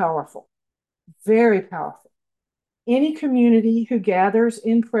very powerful, very powerful. Any community who gathers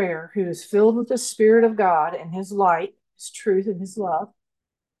in prayer, who is filled with the Spirit of God and his light, his truth, and his love,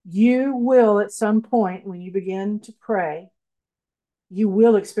 you will at some point when you begin to pray, you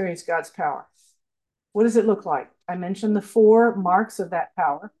will experience God's power. What does it look like? I mentioned the 4 marks of that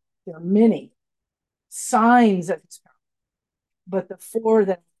power. There are many signs of his power, but the 4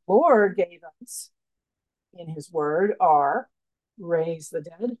 that the Lord gave us in his word are raise the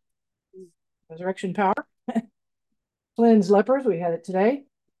dead, resurrection power, cleanse lepers, we had it today,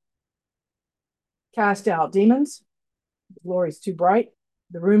 cast out demons, the glory's too bright,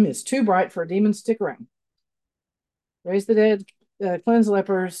 the room is too bright for a demon to stick around. Raise the dead, cleanse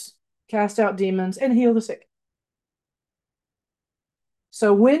lepers, cast out demons, and heal the sick.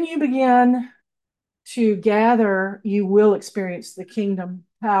 So when you begin to gather, you will experience the kingdom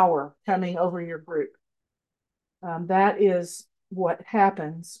power coming over your group. That is what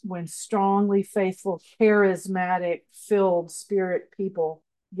happens when strongly faithful, charismatic, filled spirit people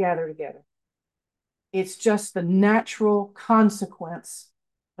gather together. It's just the natural consequence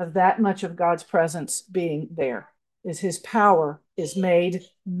of that much of God's presence being there, is his power is made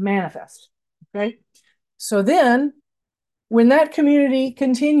manifest. Okay? So then, when that community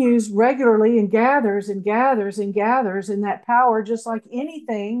continues regularly and gathers and gathers and gathers in that power, just like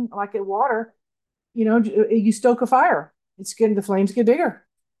anything, like in water, you stoke a fire. The flames get bigger,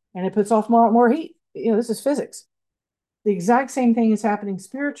 and it puts off more heat. This is physics. The exact same thing is happening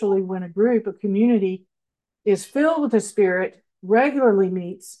spiritually when a group, a community, is filled with the Spirit, regularly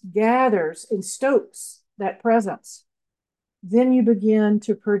meets, gathers, and stokes that presence. Then you begin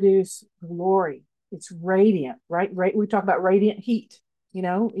to produce glory. It's radiant, right? We talk about radiant heat,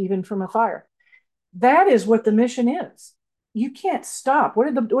 even from a fire. That is what the mission is. You can't stop. What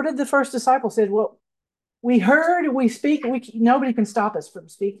did the first disciple say? Well, we heard, we speak, nobody can stop us from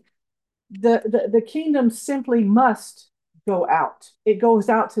speaking. The kingdom simply must go out. It goes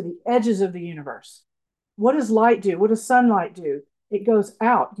out to the edges of the universe. What does light do? What does sunlight do? It goes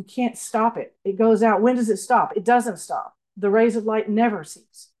out. You can't stop it. It goes out. When does it stop? It doesn't stop. The rays of light never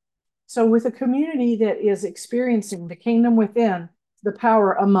cease. So with a community that is experiencing the kingdom within, the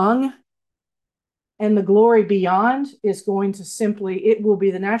power among, and the glory beyond is going to it will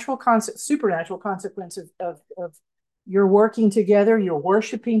be the supernatural consequence of your working together, your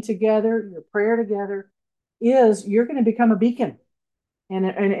worshiping together, your prayer together, is you're going to become a beacon, and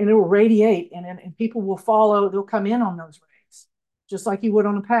it will radiate, and people will follow, they'll come in on those rays, just like you would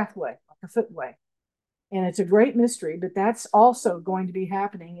on a pathway, like a footway. And it's a great mystery, but that's also going to be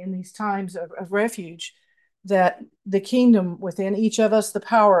happening in these times of refuge, that the kingdom within each of us, the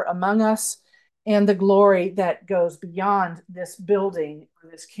power among us, and the glory that goes beyond this building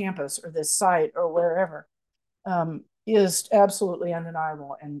or this campus or this site or wherever, is absolutely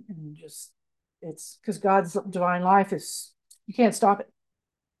undeniable. And just, it's because God's divine life is, you can't stop it.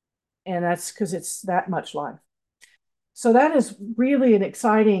 And that's because it's that much life. So that is really an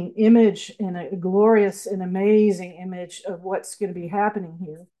exciting image and a glorious and amazing image of what's going to be happening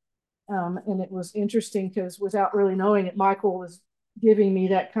here. And it was interesting because without really knowing it, Michael was giving me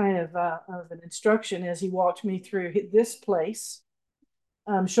that kind of an instruction as he walked me through this place,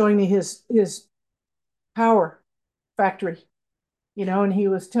 showing me his power factory, and he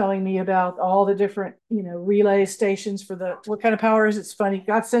was telling me about all the different, relay stations for the, what kind of power is it? It's funny.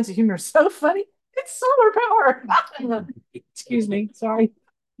 God's sense of humor is so funny. It's solar power. Excuse me. Sorry.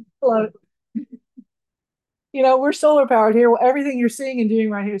 Love it. We're solar powered here. Well, everything you're seeing and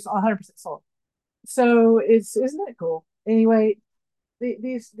doing right here is 100% solar. So isn't it cool? Anyway,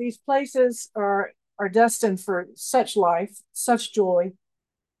 these places are destined for such life, such joy.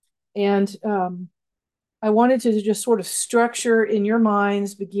 And I wanted to just sort of structure in your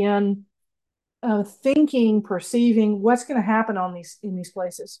minds, begin thinking, perceiving what's going to happen in these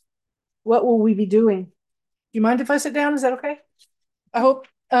places. What will we be doing? Do you mind if I sit down? Is that okay? I hope.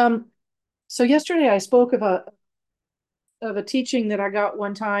 So yesterday I spoke of a teaching that I got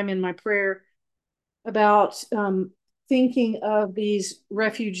one time in my prayer about thinking of these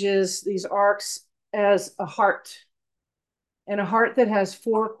refuges, these arks, as a heart, and a heart that has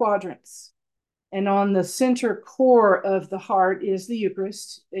 4 quadrants. And on the center core of the heart is the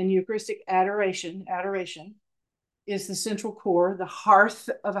Eucharist, and Eucharistic adoration. Adoration is the central core. The hearth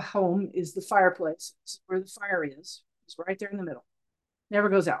of a home is the fireplace. It's where the fire is. It's right there in the middle. Never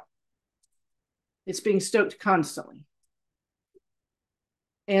goes out. It's being stoked constantly.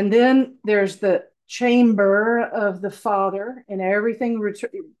 And then there's the chamber of the Father, and everything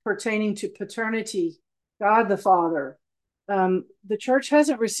pertaining to paternity, God the Father. The church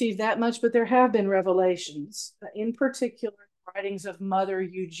hasn't received that much, but there have been revelations, in particular, writings of Mother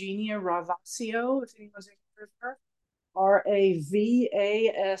Eugenia Ravasio, if anyone's heard of her,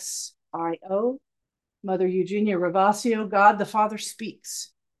 Ravasio, Mother Eugenia Ravasio, God the Father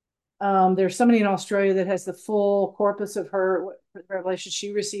Speaks. There's somebody in Australia that has the full corpus of her revelation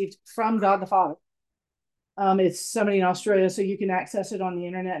she received from God the Father. It's somebody in Australia, so you can access it on the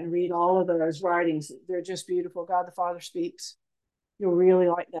internet and read all of those writings. They're just beautiful. God the Father Speaks. You'll really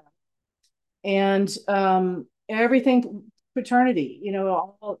like that. And everything paternity,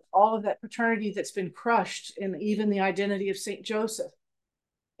 all of that paternity that's been crushed, and even the identity of Saint Joseph,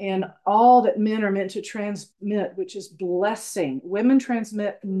 and all that men are meant to transmit, which is blessing. Women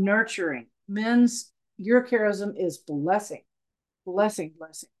transmit nurturing. Your charism is blessing, blessing,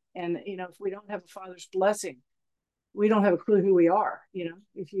 blessing. And, if we don't have a father's blessing, we don't have a clue who we are.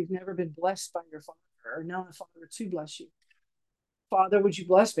 If you've never been blessed by your father or known a father to bless you. Father, would you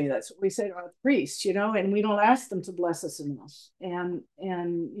bless me? That's what we say to our priests, and we don't ask them to bless us enough. And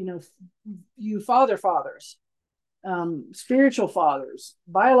you fathers, spiritual fathers,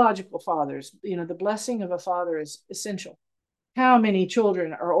 biological fathers, the blessing of a father is essential. How many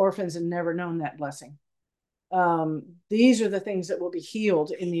children are orphans and never known that blessing? These are the things that will be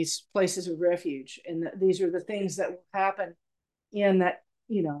healed in these places of refuge. And these are the things that will happen in that,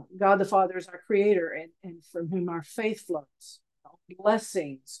 God the Father is our creator, and from whom our faith flows.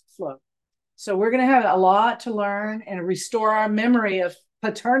 Blessings flow. So we're going to have a lot to learn and restore our memory of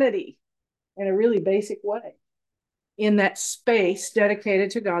paternity in a really basic way in that space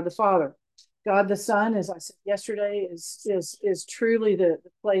dedicated to God the Father. God the Son, as I said yesterday, is truly the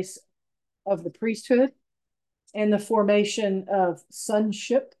place of the priesthood and the formation of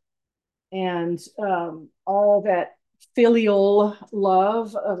sonship, and all that filial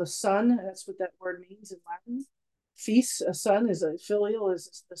love of a son. That's what that word means in Latin. Fis, a son, is a filial,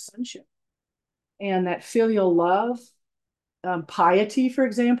 is the sonship. And that filial love, piety, for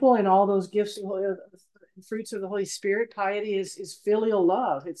example, and all those gifts and fruits of the Holy Spirit, piety is filial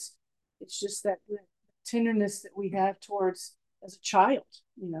love. It's just that tenderness that we have towards, as a child,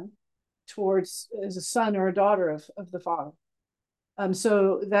 towards as a son or a daughter of the Father.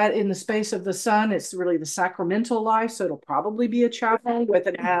 So that in the space of the Son, it's really the sacramental life. So it'll probably be a chapel with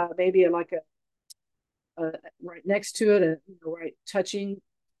maybe like a right next to it, right touching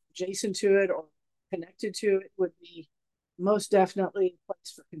adjacent to it or connected to it would be most definitely a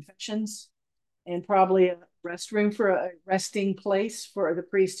place for confessions, and probably a restroom for a resting place for the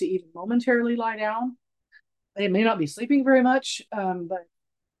priest to even momentarily lie down. They may not be sleeping very much, but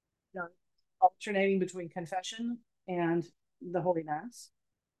alternating between confession and the Holy Mass.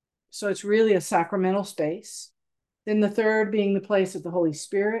 So it's really a sacramental space. Then the third being the place of the Holy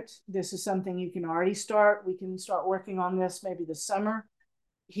Spirit. This is something you can already start. We can start working on this maybe this summer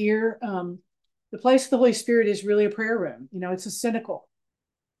here. The place of the Holy Spirit is really a prayer room. It's a cynical.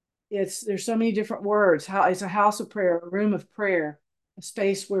 There's so many different words. It's a house of prayer, a room of prayer, a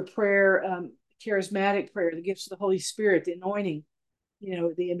space where prayer, charismatic prayer, the gifts of the Holy Spirit, the anointing,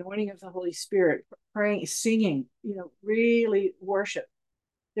 the anointing of the Holy Spirit, praying, singing, really worship.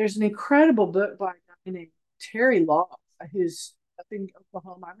 There's an incredible book by a guy named Terry Law, who's up in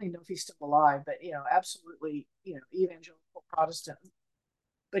Oklahoma. I don't even know if he's still alive, but absolutely, evangelical Protestant.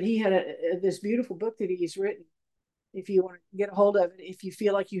 But he had this beautiful book that he's written. If you want to get a hold of it, if you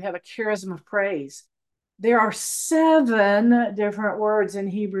feel like you have a charism of praise, there are 7 different words in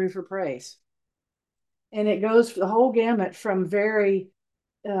Hebrew for praise. And it goes for the whole gamut from very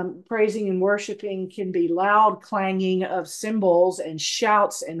praising and worshiping can be loud clanging of cymbals and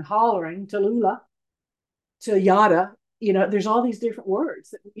shouts and hollering, tallulah, to yada. There's all these different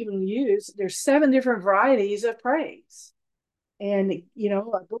words that we even use. There's 7 different varieties of praise. And,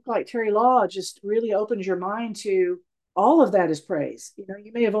 a book like Terry Law just really opens your mind to all of that is praise.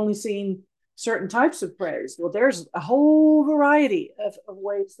 You may have only seen certain types of praise. Well, there's a whole variety of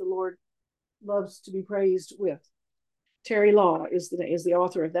ways the Lord loves to be praised with. Terry Law is the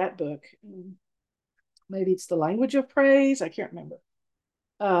author of that book. Maybe it's The Language of Praise. I can't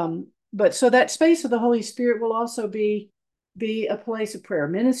remember. But so that space of the Holy Spirit will also be a place of prayer,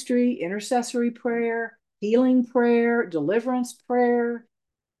 ministry, intercessory prayer, healing prayer, deliverance prayer,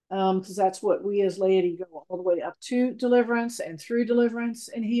 because that's what we as laity go all the way up to deliverance and through deliverance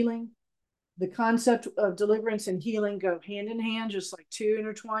and healing. The concept of deliverance and healing go hand in hand, just like 2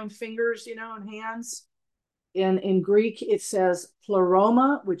 intertwined fingers, and hands. In Greek, it says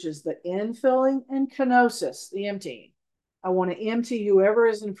pleroma, which is the infilling, and kenosis, the emptying. I want to empty whoever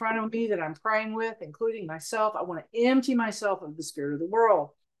is in front of me that I'm praying with, including myself. I want to empty myself of the spirit of the world.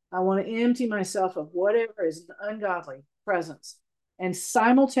 I want to empty myself of whatever is an ungodly presence. And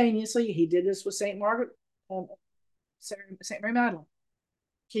simultaneously, he did this with St. Margaret, St. Mary Magdalene.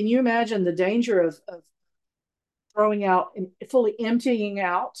 Can you imagine the danger of throwing out and fully emptying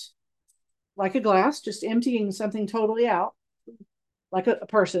out like a glass, just emptying something totally out, like a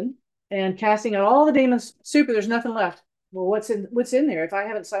person, and casting out all the demons, super, there's nothing left. Well, what's in there if I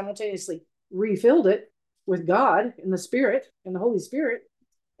haven't simultaneously refilled it with God and the Spirit and the Holy Spirit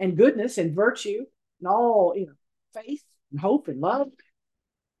and goodness and virtue and all, faith and hope and love?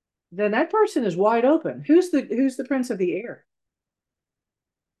 Then that person is wide open. Who's the prince of the air?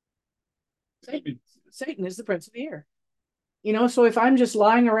 Satan is the prince of the air. So if I'm just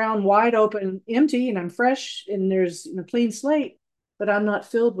lying around wide open, empty, and I'm fresh and there's a clean slate, but I'm not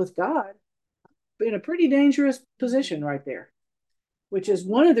filled with God, I'm in a pretty dangerous position right there, which is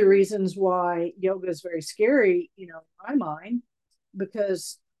one of the reasons why yoga is very scary, in my mind,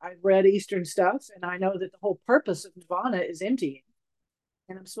 because I've read Eastern stuff and I know that the whole purpose of nirvana is emptying.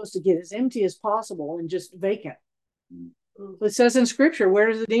 And I'm supposed to get as empty as possible and just vacant. It says in scripture, where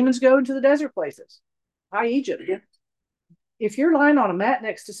does the demons go? Into the desert places? High Egypt. Yeah. If you're lying on a mat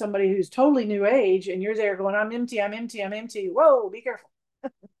next to somebody who's totally new age and you're there going, I'm empty, I'm empty, I'm empty. Whoa, be careful.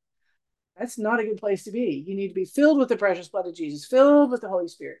 That's not a good place to be. You need to be filled with the precious blood of Jesus, filled with the Holy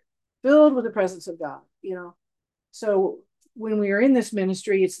Spirit, filled with the presence of God, So when we are in this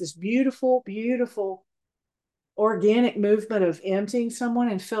ministry, it's this beautiful, beautiful organic movement of emptying someone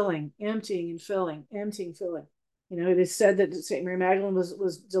and filling, emptying and filling, emptying, filling. It is said that St. Mary Magdalene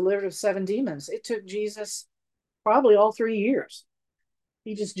was delivered of 7 demons. It took Jesus probably all 3 years.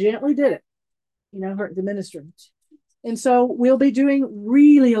 He just gently did it, the ministry. And so we'll be doing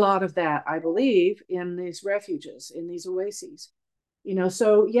really a lot of that, I believe, in these refuges, in these oases.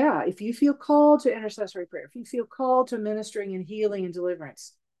 So yeah, if you feel called to intercessory prayer, if you feel called to ministering and healing and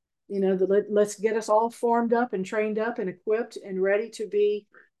deliverance, let's get us all formed up and trained up and equipped and ready to be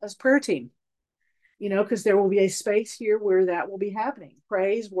a prayer team. Because there will be a space here where that will be happening.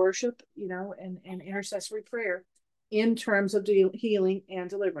 Praise, worship, and intercessory prayer in terms of healing and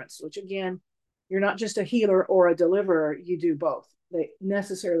deliverance, which again, you're not just a healer or a deliverer, you do both. They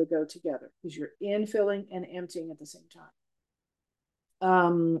necessarily go together because you're infilling and emptying at the same time.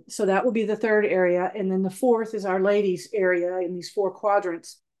 So that will be the 3rd area. And then the 4th is Our Lady's area in these 4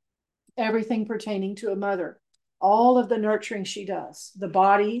 quadrants, everything pertaining to a mother, all of the nurturing she does, the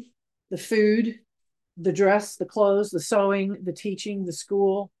body, the food, the dress, the clothes, the sewing, the teaching, the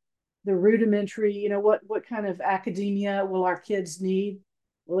school, the rudimentary, what kind of academia will our kids need?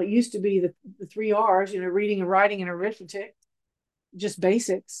 Well, it used to be the 3 R's, reading and writing and arithmetic, just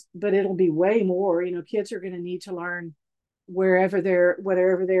basics, but it'll be way more. Kids are going to need to learn whatever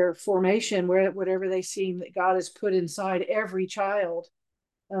their formation, whatever they seem that God has put inside every child.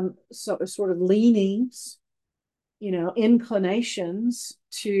 So sort of leanings, inclinations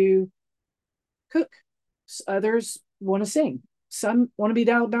to cook. Others want to sing. Some want to be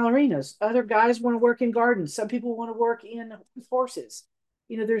ballerinas. Other guys want to work in gardens. Some people want to work in with horses.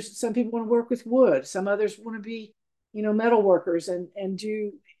 There's some people want to work with wood. Some others want to be, metal workers and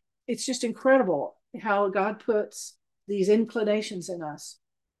do. It's just incredible how God puts these inclinations in us.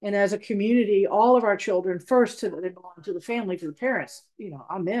 And as a community, all of our children first they belong to the family, to the parents.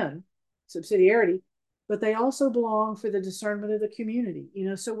 Amen, subsidiarity, but they also belong for the discernment of the community.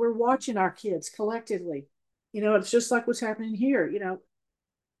 So we're watching our kids collectively. It's just like what's happening here.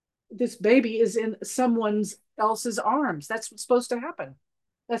 This baby is in someone else's arms. That's what's supposed to happen.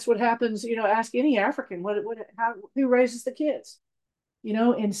 That's what happens. Ask any African who raises the kids.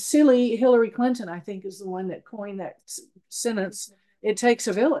 And silly Hillary Clinton, I think, is the one that coined that sentence. It takes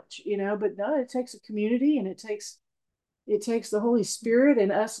a village, but no, it takes a community, and it takes the Holy Spirit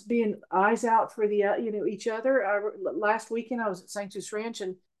and us being eyes out for the each other. Last weekend I was at Sanctus Ranch,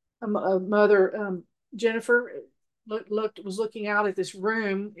 and a mother, Jennifer, was looking out at this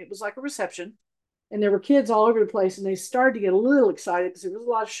room. It was like a reception, and there were kids all over the place, and they started to get a little excited because there was a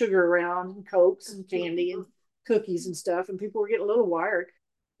lot of sugar around, and cokes and candy and cookies and stuff, and people were getting a little wired.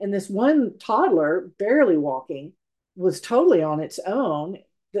 And this one toddler, barely walking, was totally on its own.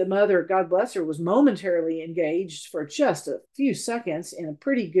 The mother, God bless her, was momentarily engaged for just a few seconds in a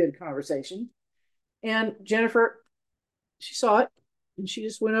pretty good conversation. And Jennifer, she saw it, and she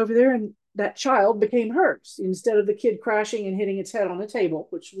just went over there, and that child became hers. Instead of the kid crashing and hitting its head on the table,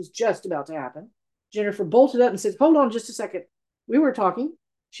 which was just about to happen, Jennifer bolted up and said, "Hold on just a second. We were talking."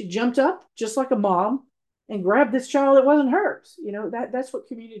 She jumped up just like a mom and grabbed this child that wasn't hers. That's what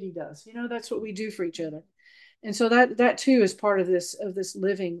community does. That's what we do for each other. And so that too is part of this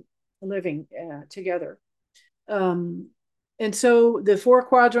living together. And so the four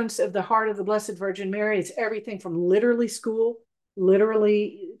quadrants of the heart of the Blessed Virgin Mary, it's everything from literally school,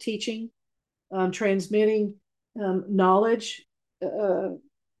 literally teaching, transmitting knowledge,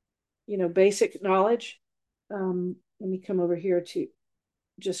 basic knowledge. Let me come over here to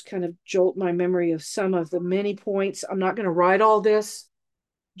just kind of jolt my memory of some of the many points. I'm not going to write all this,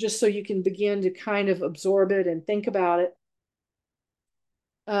 just so you can begin to kind of absorb it and think about it.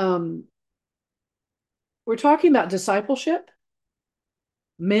 We're talking about discipleship,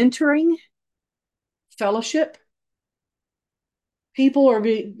 mentoring, fellowship. People are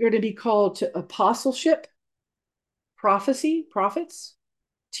going to be called to apostleship, prophecy, prophets,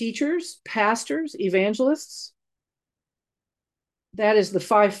 teachers, pastors, evangelists. That is the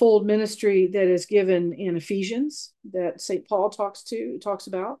fivefold ministry that is given in Ephesians that St. Paul talks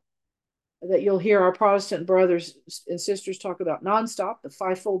about, that you'll hear our Protestant brothers and sisters talk about nonstop, the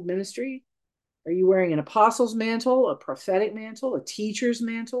fivefold ministry. Are you wearing an apostle's mantle, a prophetic mantle, a teacher's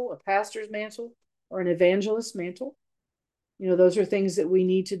mantle, a pastor's mantle, or an evangelist's mantle? Those are things that we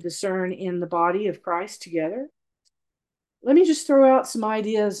need to discern in the body of Christ together. Let me just throw out some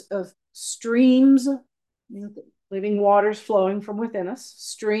ideas of streams, living waters flowing from within us,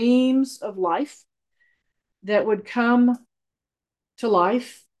 streams of life that would come to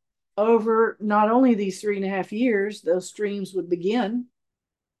life over not only these 3.5 years. Those streams would begin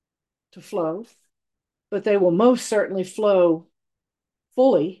to flow, but they will most certainly flow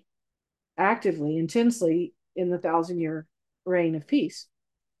fully, actively, intensely in the 1,000-year reign of peace.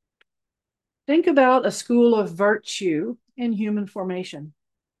 Think about a school of virtue in human formation,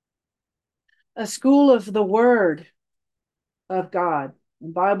 a school of the Word of God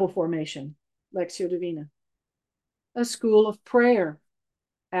in Bible formation, Lectio Divina, a school of prayer,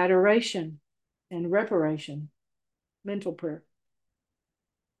 adoration, and reparation, mental prayer,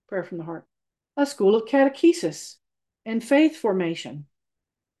 prayer from the heart, a school of catechesis and faith formation.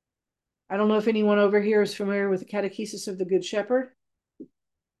 I don't know if anyone over here is familiar with the catechesis of the Good Shepherd.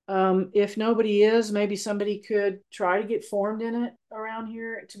 If nobody is, maybe somebody could try to get formed in it around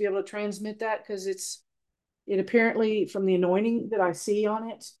here to be able to transmit that, because it apparently, from the anointing that I see on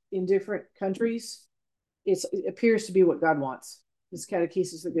it in different countries, it appears to be what God wants. This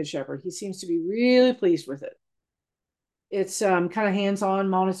catechesis of the Good Shepherd. He seems to be really pleased with it. It's kind of hands-on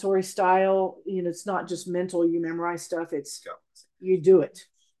Montessori style. It's not just mental, you memorize stuff. It's you do it,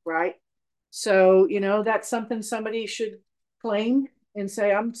 right? So, that's something somebody should claim and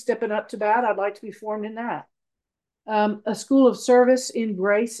say, I'm stepping up to bat. I'd like to be formed in that. A school of service in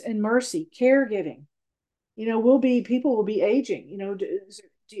grace and mercy, caregiving. People will be aging.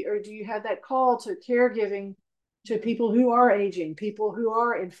 Do you have that call to caregiving to people who are aging, people who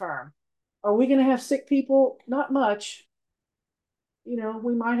are infirm? Are we going to have sick people? Not much.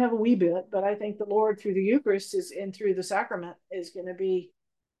 We might have a wee bit, but I think the Lord through the Eucharist and through the sacrament is going to be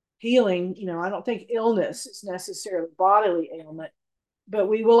healing. I don't think illness is necessarily bodily ailment, but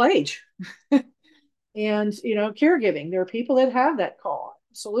we will age. And, caregiving. There are people that have that call.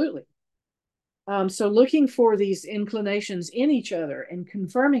 Absolutely. So looking for these inclinations in each other and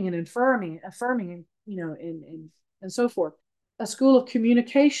confirming and affirming, and so forth. A school of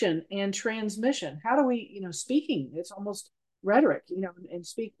communication and transmission. How do we, speaking? It's almost rhetoric, and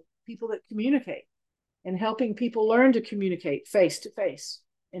speak people that communicate and helping people learn to communicate face to face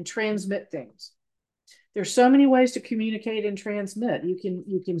and transmit things. There's so many ways to communicate and transmit.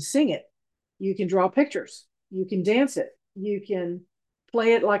 You can sing it, you can draw pictures, you can dance it, you can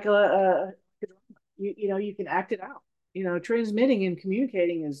play it like you can act it out. Transmitting and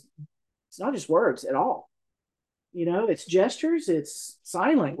communicating it's not just words at all. It's gestures, it's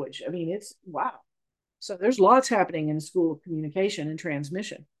sign language. I mean, it's wow. So there's lots happening in the school of communication and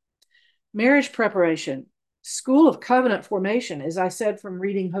transmission. Marriage preparation, school of covenant formation, as I said from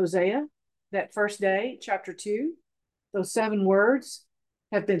reading Hosea that first day, chapter 2, those 7 words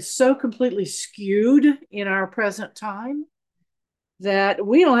have been so completely skewed in our present time that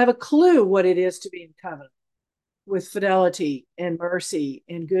we don't have a clue what it is to be in covenant with fidelity and mercy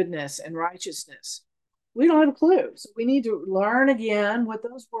and goodness and righteousness. We don't have a clue. So we need to learn again what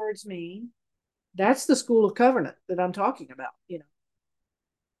those words mean. That's the school of covenant that I'm talking about.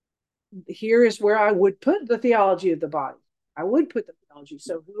 Here is where I would put the theology of the body. I would put the theology.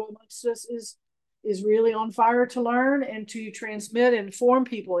 So who amongst us is really on fire to learn and to transmit and form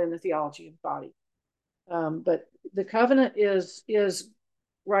people in the theology of the body? But the covenant is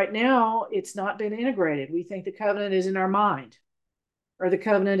right now, it's not been integrated. We think the covenant is in our mind, or the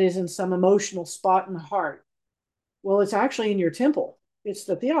covenant is in some emotional spot in the heart. Well, it's actually in your temple. It's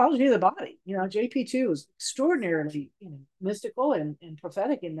the theology of the body. JP2 is extraordinarily mystical and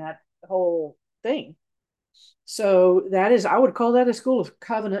prophetic in that whole thing. So I would call that a school of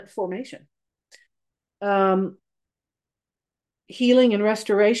covenant formation. Healing and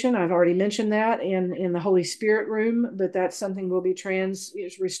restoration, I've already mentioned that in the Holy Spirit room, but that's something we'll be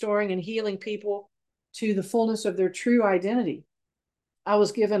restoring and healing people to the fullness of their true identity. I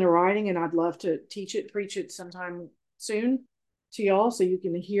was given a writing, and I'd love to preach it sometime soon to y'all so you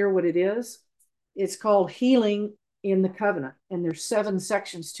can hear what it is. It's called Healing in the Covenant, and there's 7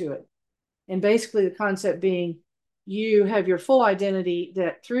 sections to it. And basically the concept being you have your full identity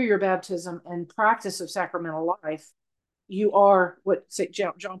that through your baptism and practice of sacramental life, you are what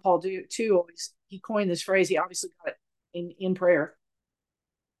John Paul II always, he coined this phrase. He obviously got it in prayer.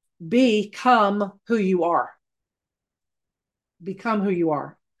 Become who you are. Become who you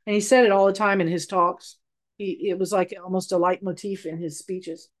are. And he said it all the time in his talks. It was like almost a leitmotif in his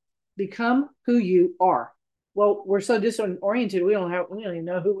speeches. Become who you are. Well, we're so disoriented, we don't even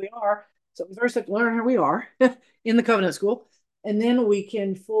know who we are. So we first have to learn who we are in the covenant school, and then we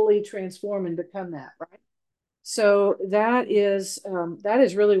can fully transform and become that, right? So that is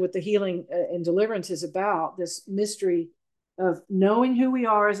really what the healing and deliverance is about, this mystery of knowing who we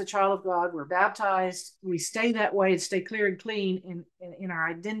are as a child of God. We're baptized. We stay that way and stay clear and clean in our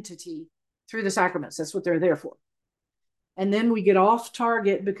identity through the sacraments. That's what they're there for. And then we get off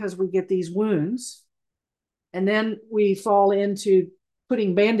target because we get these wounds. And then we fall into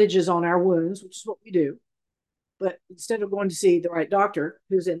putting bandages on our wounds, which is what we do. But instead of going to see the right doctor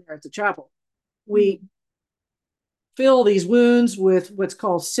who's in there at the chapel, we fill these wounds with what's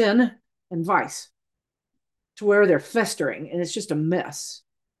called sin and vice to where they're festering, and it's just a mess.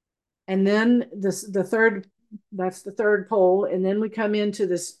 And then that's the third pole. And then we come into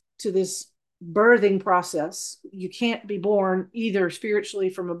this birthing process. You can't be born either spiritually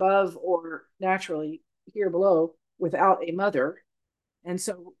from above or naturally here below without a mother. And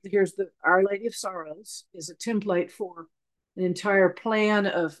so here's Our Lady of Sorrows is a template for an entire plan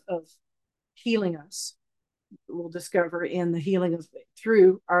of healing us. We'll discover in the healing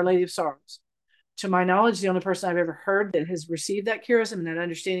through Our Lady of Sorrows. To my knowledge, the only person I've ever heard that has received that charism and that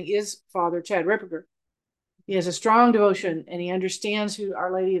understanding is Father Chad Ripperger. He has a strong devotion, and he understands who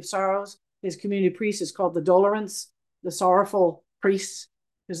Our Lady of Sorrows. His community priest is called the Dolorants, the sorrowful priests,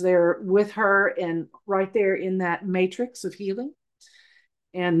 because they're with her and right there in that matrix of healing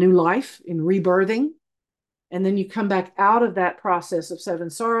and new life in rebirthing. And then you come back out of that process of 7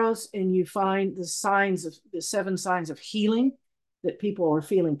 sorrows and you find the 7 signs of healing, that people are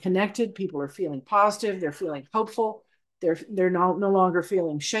feeling connected, people are feeling positive, they're feeling hopeful, they're no longer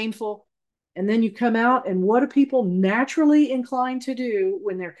feeling shameful. And then you come out, and what are people naturally inclined to do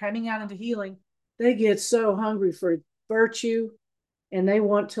when they're coming out into healing? They get so hungry for virtue, and they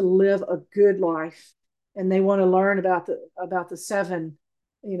want to live a good life, and they want to learn about the 7,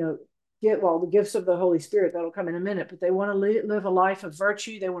 the gifts of the Holy Spirit. That'll come in a minute, but they want to live a life of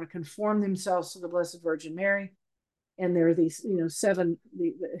virtue. They want to conform themselves to the Blessed Virgin Mary. And there are these, 7,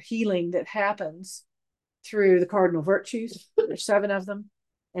 the healing that happens through the cardinal virtues. There's 7 of them.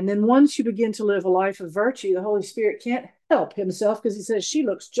 And then once you begin to live a life of virtue, the Holy Spirit can't help himself because he says, she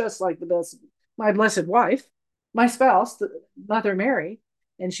looks just like my blessed wife, my spouse, the Mother Mary.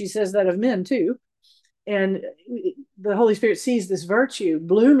 And she says that of men too. And the Holy Spirit sees this virtue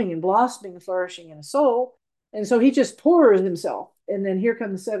blooming and blossoming and flourishing in a soul. And so he just pours himself. And then here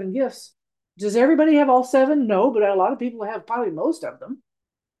come the 7 gifts. Does everybody have all 7? No, but a lot of people have probably most of them.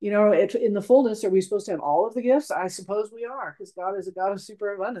 In the fullness, are we supposed to have all of the gifts? I suppose we are, because God is a God of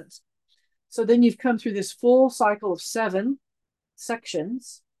superabundance. So then you've come through this full cycle of 7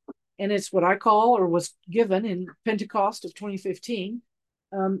 sections, and it's what I call, or was given in Pentecost of 2015,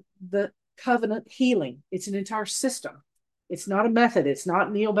 the covenant healing. It's an entire system. It's not a method. It's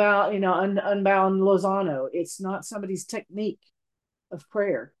not Neil Unbound Lozano. It's not somebody's technique of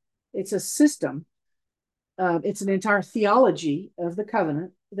prayer. It's a system. It's an entire theology of the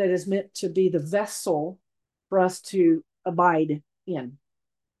covenant that is meant to be the vessel for us to abide in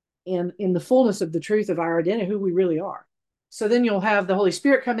the fullness of the truth of our identity, who we really are. So then you'll have the Holy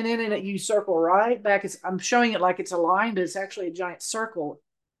Spirit coming in and you circle right back. I'm showing it like it's a line, but it's actually a giant circle,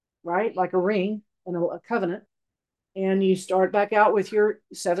 right? Like a ring and a covenant. And you start back out with your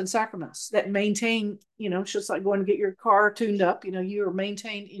 7 sacraments that maintain, it's just like going to get your car tuned up. You are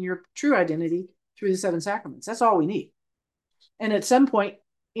maintained in your true identity through the 7 sacraments. That's all we need. And at some point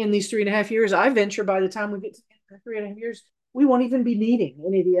in these 3.5 years, I venture by the time we get to 3.5 years, we won't even be needing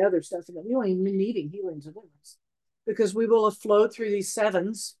any of the other stuff. We won't even be needing healings and deliverance, because we will have flowed through these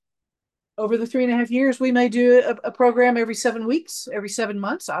 7s over the 3.5 years. We may do a program every 7 weeks, every 7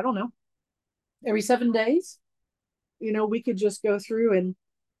 months. I don't know, every 7 days. We could just go through and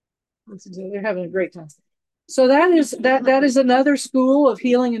listen to. They're having a great time. So that is another school of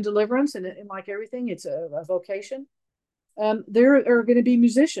healing and deliverance, and like everything, it's a vocation. There are going to be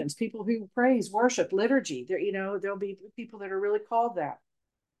musicians, people who praise, worship, liturgy. There'll be people that are really called that.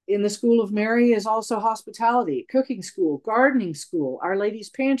 In the School of Mary is also hospitality, cooking school, gardening school, Our Lady's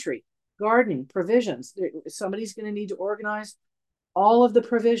Pantry, gardening, provisions. Somebody's going to need to organize all of the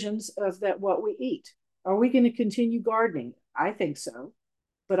provisions of what we eat. Are we going to continue gardening? I think so.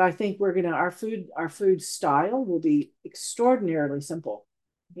 But I think our food style will be extraordinarily simple.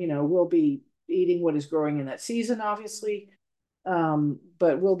 We'll be eating what is growing in that season, obviously,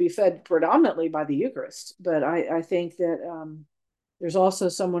 but we'll be fed predominantly by the Eucharist. But I think that there's also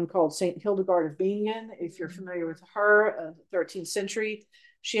someone called Saint Hildegard of Bingen. If you're familiar with her, 13th century,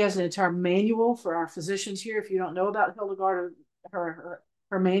 she has an entire manual for our physicians here. If you don't know about Hildegard, her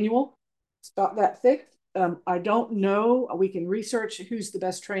manual, it's about that thick. I don't know. We can research who's the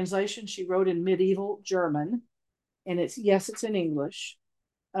best translation. She wrote in medieval German, and it's in English.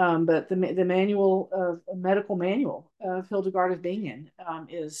 But the manual of a medical manual of Hildegard of Bingen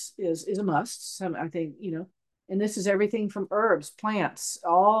is a must. I think, and this is everything from herbs, plants,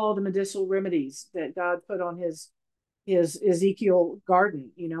 all the medicinal remedies that God put on his Ezekiel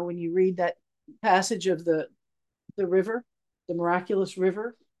garden. When you read that passage of the river, the miraculous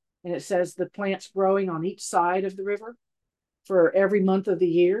river, and it says the plants growing on each side of the river for every month of the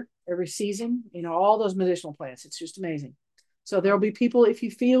year, every season, all those medicinal plants. It's just amazing. So there'll be people, if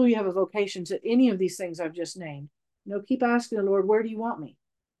you feel you have a vocation to any of these things I've just named, keep asking the Lord, where do you want me?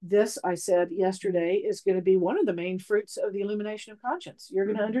 This, I said yesterday, is going to be one of the main fruits of the illumination of conscience. You're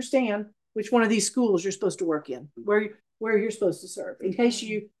going to understand which one of these schools you're supposed to work in, where you're supposed to serve. In case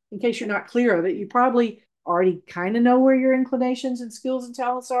you're not clear of it, you probably already kind of know where your inclinations and skills and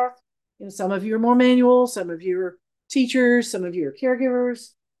talents are. Some of you are more manual, some of you are teachers, some of you are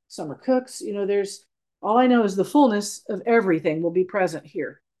caregivers, some are cooks. All I know is the fullness of everything will be present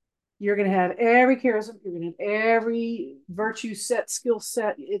here. You're going to have every charism. You're going to have every virtue set, skill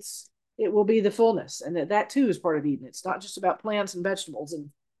set. It will be the fullness. And that too is part of Eden. It's not just about plants and vegetables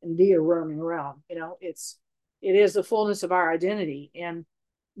and deer roaming around. It is the fullness of our identity and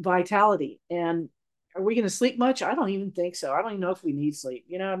vitality. And are we going to sleep much? I don't even think so. I don't even know if we need sleep.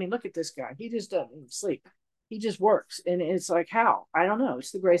 Look at this guy. He just doesn't even sleep. He just works. And it's like, how? I don't know.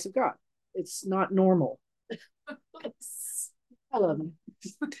 It's the grace of God. It's not normal. I love him.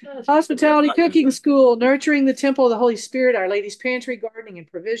 Hospitality, cooking school, nurturing the temple of the Holy Spirit, Our Lady's Pantry, gardening and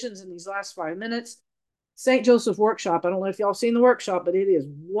provisions in these last 5 minutes. St. Joseph's Workshop. I don't know if y'all seen the workshop, but it is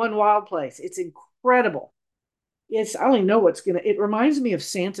one wild place. It's incredible. I don't even know it reminds me of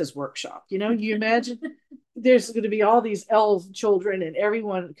Santa's workshop. You imagine there's going to be all these elf children and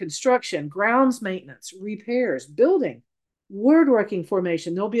everyone, construction, grounds maintenance, repairs, building, woodworking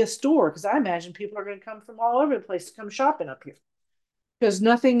formation. There'll be a store, because I imagine people are going to come from all over the place to come shopping up here, because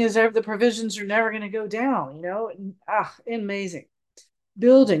the provisions are never going to go down. Amazing.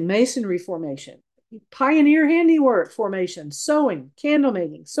 Building, masonry formation, Pioneer handiwork formation, sewing, candle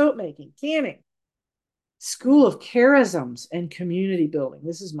making, soap making, canning. School of charisms and community building.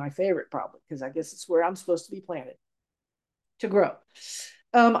 This is my favorite, probably, because I guess it's where I'm supposed to be planted to grow.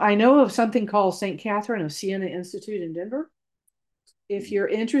 I know of something called St. Catherine of Siena Institute in Denver. If you're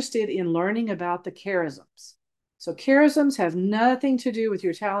interested in learning about the charisms, so charisms have nothing to do with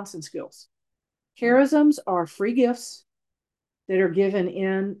your talents and skills. Charisms are free gifts that are given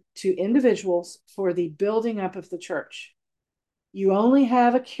in to individuals for the building up of the church. You only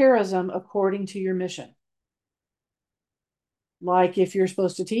have a charism according to your mission. Like if you're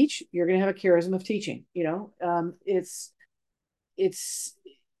supposed to teach, you're going to have a charism of teaching. It's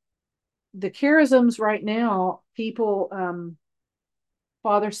the charisms right now. People,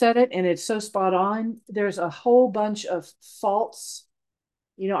 Father said it, and it's so spot on. There's a whole bunch of false.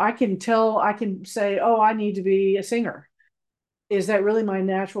 I can say, oh, I need to be a singer. Is that really my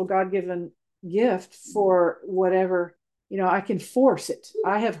natural God-given gift for whatever? I can force it.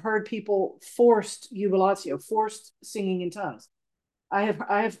 I have heard people forced jubilatio, forced singing in tongues.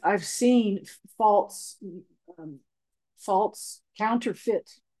 I've seen false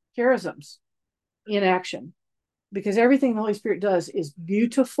counterfeit charisms in action, because everything the Holy Spirit does is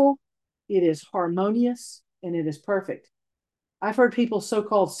beautiful, it is harmonious, and it is perfect. I've heard people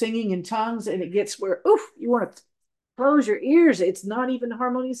so-called singing in tongues, and it gets where, oof, you want to close your ears. It's not even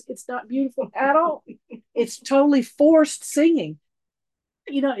harmonious. It's not beautiful at all. It's totally forced singing.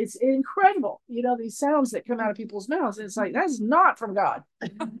 It's incredible. These sounds that come out of people's mouths. And it's like, that's not from God.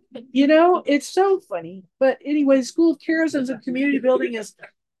 It's so funny. But anyway, School of Charisms and Community Building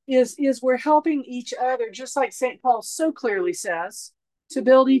is we're helping each other, just like St. Paul so clearly says, to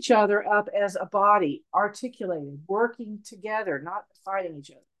build each other up as a body, articulated, working together, not fighting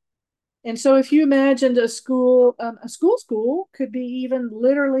each other. And so if you imagined a school could be even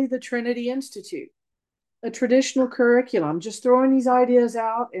literally the Trinity Institute, a traditional curriculum, just throwing these ideas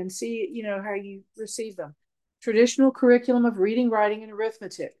out and see, how you receive them. Traditional curriculum of reading, writing, and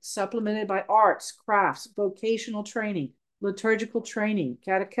arithmetic, supplemented by arts, crafts, vocational training, liturgical training,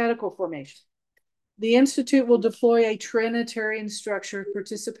 catechetical formation. The Institute will deploy a Trinitarian structure of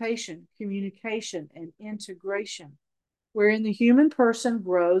participation, communication, and integration, wherein the human person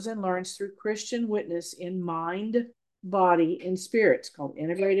grows and learns through Christian witness in mind, body, and spirit. It's called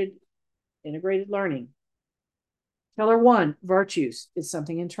integrated learning. Pillar 1, virtues, is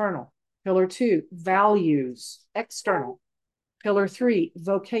something internal. Pillar 2, values, external. Pillar 3,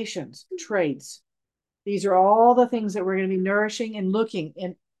 vocations, trades. These are all the things that we're going to be nourishing and looking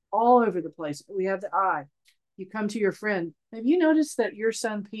in all over the place. We have the eye. You come to your friend. Have you noticed that your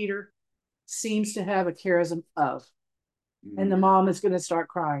son Peter seems to have a charism of? And the mom is going to start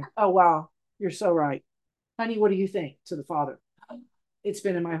crying. Oh, wow, you're so right. Honey, what do you think? To the father. It's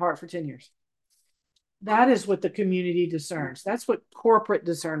been in my heart for 10 years. That is what the community discerns. That's what corporate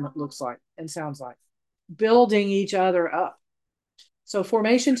discernment looks like and sounds like. Building each other up. So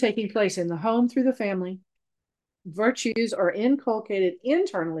formation taking place in the home through the family. Virtues are inculcated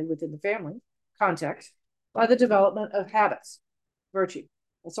internally within the family context by the development of habits. Virtue.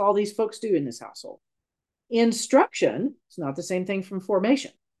 That's all these folks do in this household. Instruction is not the same thing from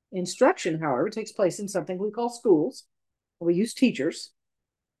formation. Instruction, however, takes place in something we call schools. We use teachers,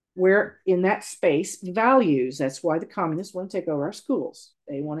 where in that space, values, that's why the communists want to take over our schools.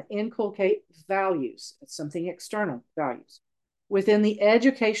 They want to inculcate values. It's something external, values, within the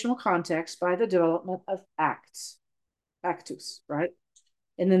educational context by the development of actus, right?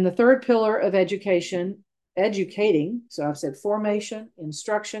 And then the third pillar of education, educating, so I've said formation,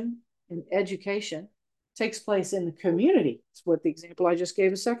 instruction, and education, takes place in the community. It's what the example I just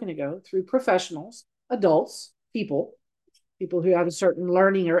gave a second ago, through professionals, adults, people who have a certain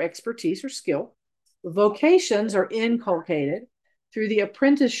learning or expertise or skill. Vocations are inculcated through the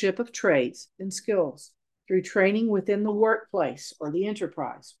apprenticeship of trades and skills, through training within the workplace or the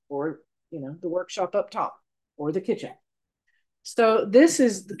enterprise, or the workshop up top or the kitchen. So this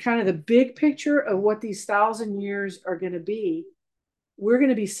is kind of the big picture of what these 1,000 years are going to be. We're going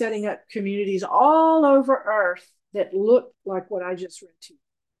to be setting up communities all over earth that look like what I just read to you.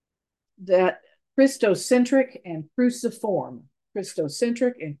 That Christocentric and cruciform.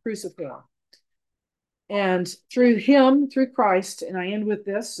 Christocentric and cruciform. And through him, through Christ, and I end with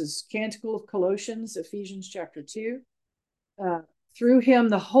this, is Canticle of Colossians, Ephesians chapter 2. Through him,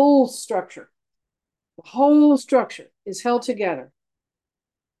 the whole structure is held together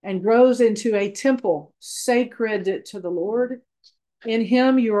and grows into a temple sacred to the Lord. In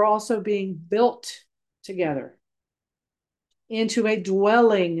him, you are also being built together into a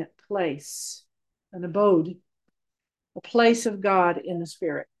dwelling place, an abode, a place of God in the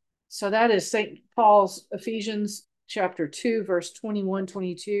Spirit. So that is St. Paul's Ephesians chapter 2, verse 21,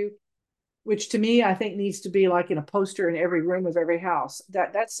 22, which to me, I think needs to be like in a poster in every room of every house.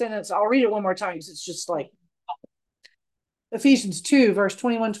 That sentence, I'll read it one more time because it's just like Ephesians 2, verse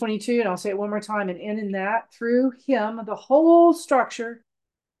 21, 22, and I'll say it one more time. And in that, through him, the whole structure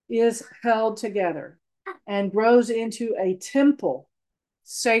is held together and grows into a temple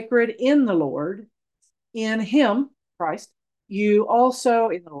sacred in the Lord. In him, Christ, you also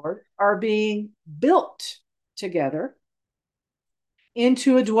in the Lord are being built together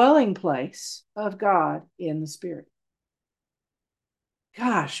into a dwelling place of God in the Spirit.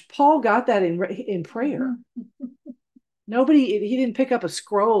 Gosh, Paul got that in prayer. Nobody, he didn't pick up a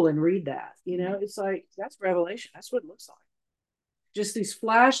scroll and read that. You know, it's like, that's revelation. That's what it looks like. Just these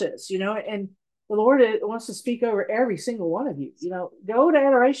flashes, you know, and the Lord wants to speak over every single one of you. You know, go to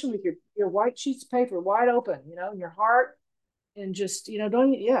adoration with your white sheets of paper wide open, you know, in your heart, and just, you know,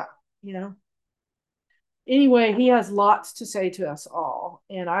 don't, yeah, you know. Anyway, he has lots to say to us all.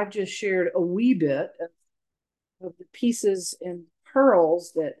 And I've just shared a wee bit of the pieces and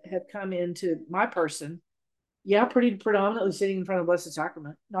pearls that have come into my person. Yeah, pretty predominantly sitting in front of the Blessed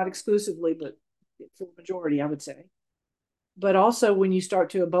Sacrament, not exclusively, but for the majority, I would say. But also when you start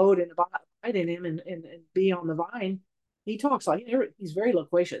to abode and abide in him and be on the vine, he talks like, he's very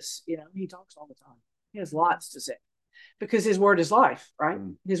loquacious, you know, he talks all the time. He has lots to say because his word is life, right?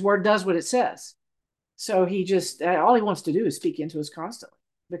 His word does what it says. So he just, all he wants to do is speak into us constantly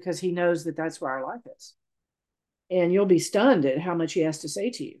because he knows that that's where our life is. And you'll be stunned at how much he has to say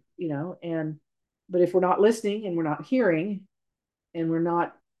to you, you know, but if we're not listening and we're not hearing and we're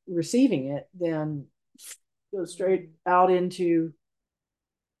not receiving it, then go straight out into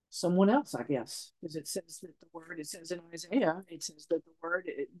someone else, I guess, because it says that the word, it says in Isaiah, it says that the word,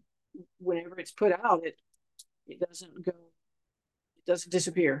 whenever it's put out, it doesn't go, it doesn't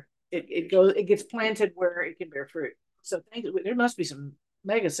disappear. It gets planted where it can bear fruit. So there must be some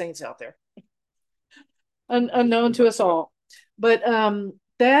mega saints out there, unknown to us all. But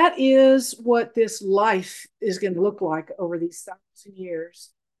that is what this life is going to look like over these 1,000 years,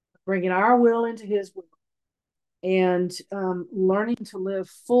 bringing our will into his will and learning to live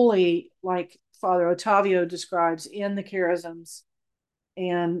fully like Father Ottavio describes in the charisms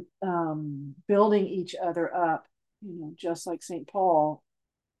and building each other up, you know, just like St. Paul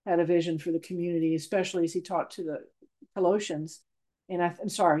had a vision for the community, especially as he talked to the Colossians and I'm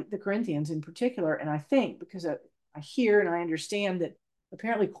sorry, the Corinthians in particular. And I think because I hear and I understand that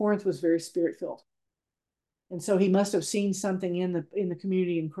apparently Corinth was very spirit filled. And so he must have seen something in the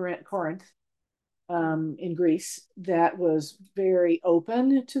community in Corinth, in Greece, that was very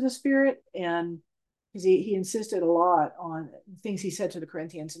open to the Spirit, and he insisted a lot on things he said to the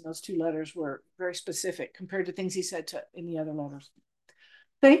Corinthians, and those two letters were very specific compared to things he said in the other letters.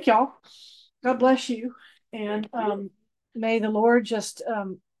 Thank y'all. God bless you, and may the Lord just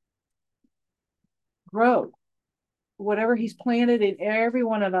grow whatever he's planted in every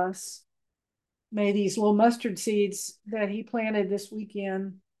one of us. May these little mustard seeds that he planted this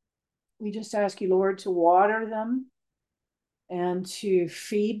weekend, we just ask you, Lord, to water them and to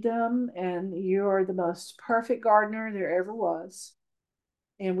feed them. And you are the most perfect gardener there ever was.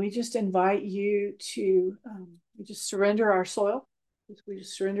 And we just invite you to, we just surrender our soil. We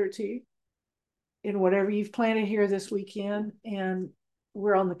just surrender it to you in whatever you've planted here this weekend. And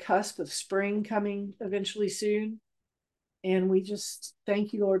we're on the cusp of spring coming eventually soon. And we just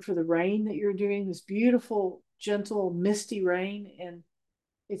thank you, Lord, for the rain that you're doing, this beautiful, gentle, misty rain. And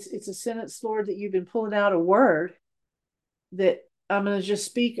it's a sentence, Lord, that you've been pulling out a word that I'm going to just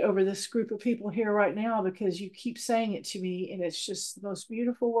speak over this group of people here right now because you keep saying it to me. And it's just the most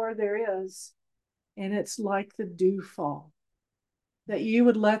beautiful word there is. And it's like the dew fall, that you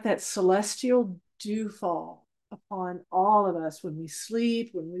would let that celestial dew fall upon all of us when we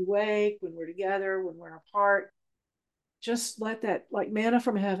sleep, when we wake, when we're together, when we're apart. Just let that, like manna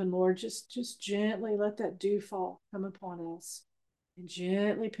from heaven, Lord, just gently let that dew fall come upon us and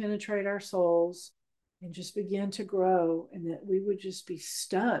gently penetrate our souls and just begin to grow, and that we would just be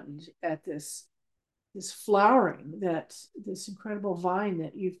stunned at this flowering, that this incredible vine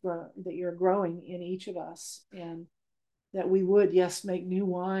that you're growing in each of us, and that we would, yes, make new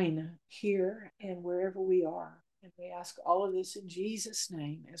wine here and wherever we are. And we ask all of this in Jesus'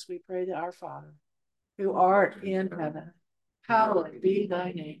 name as we pray to our Father, who art in heaven, hallowed be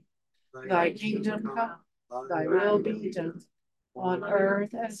thy name. Thy kingdom come, thy will be done, on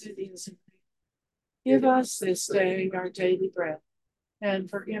earth as it is in heaven. Give us this day our daily bread, and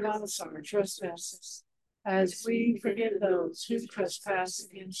forgive us our trespasses, as we forgive those who trespass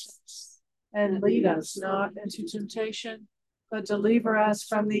against us. And lead us not into temptation, but deliver us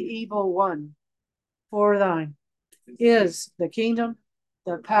from the evil one. For thine is the kingdom,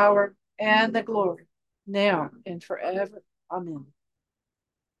 the power, and the glory, now and forever. Amen.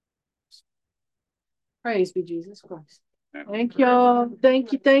 Praise be Jesus Christ. Thank you.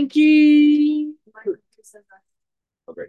 Thank you. Thank you.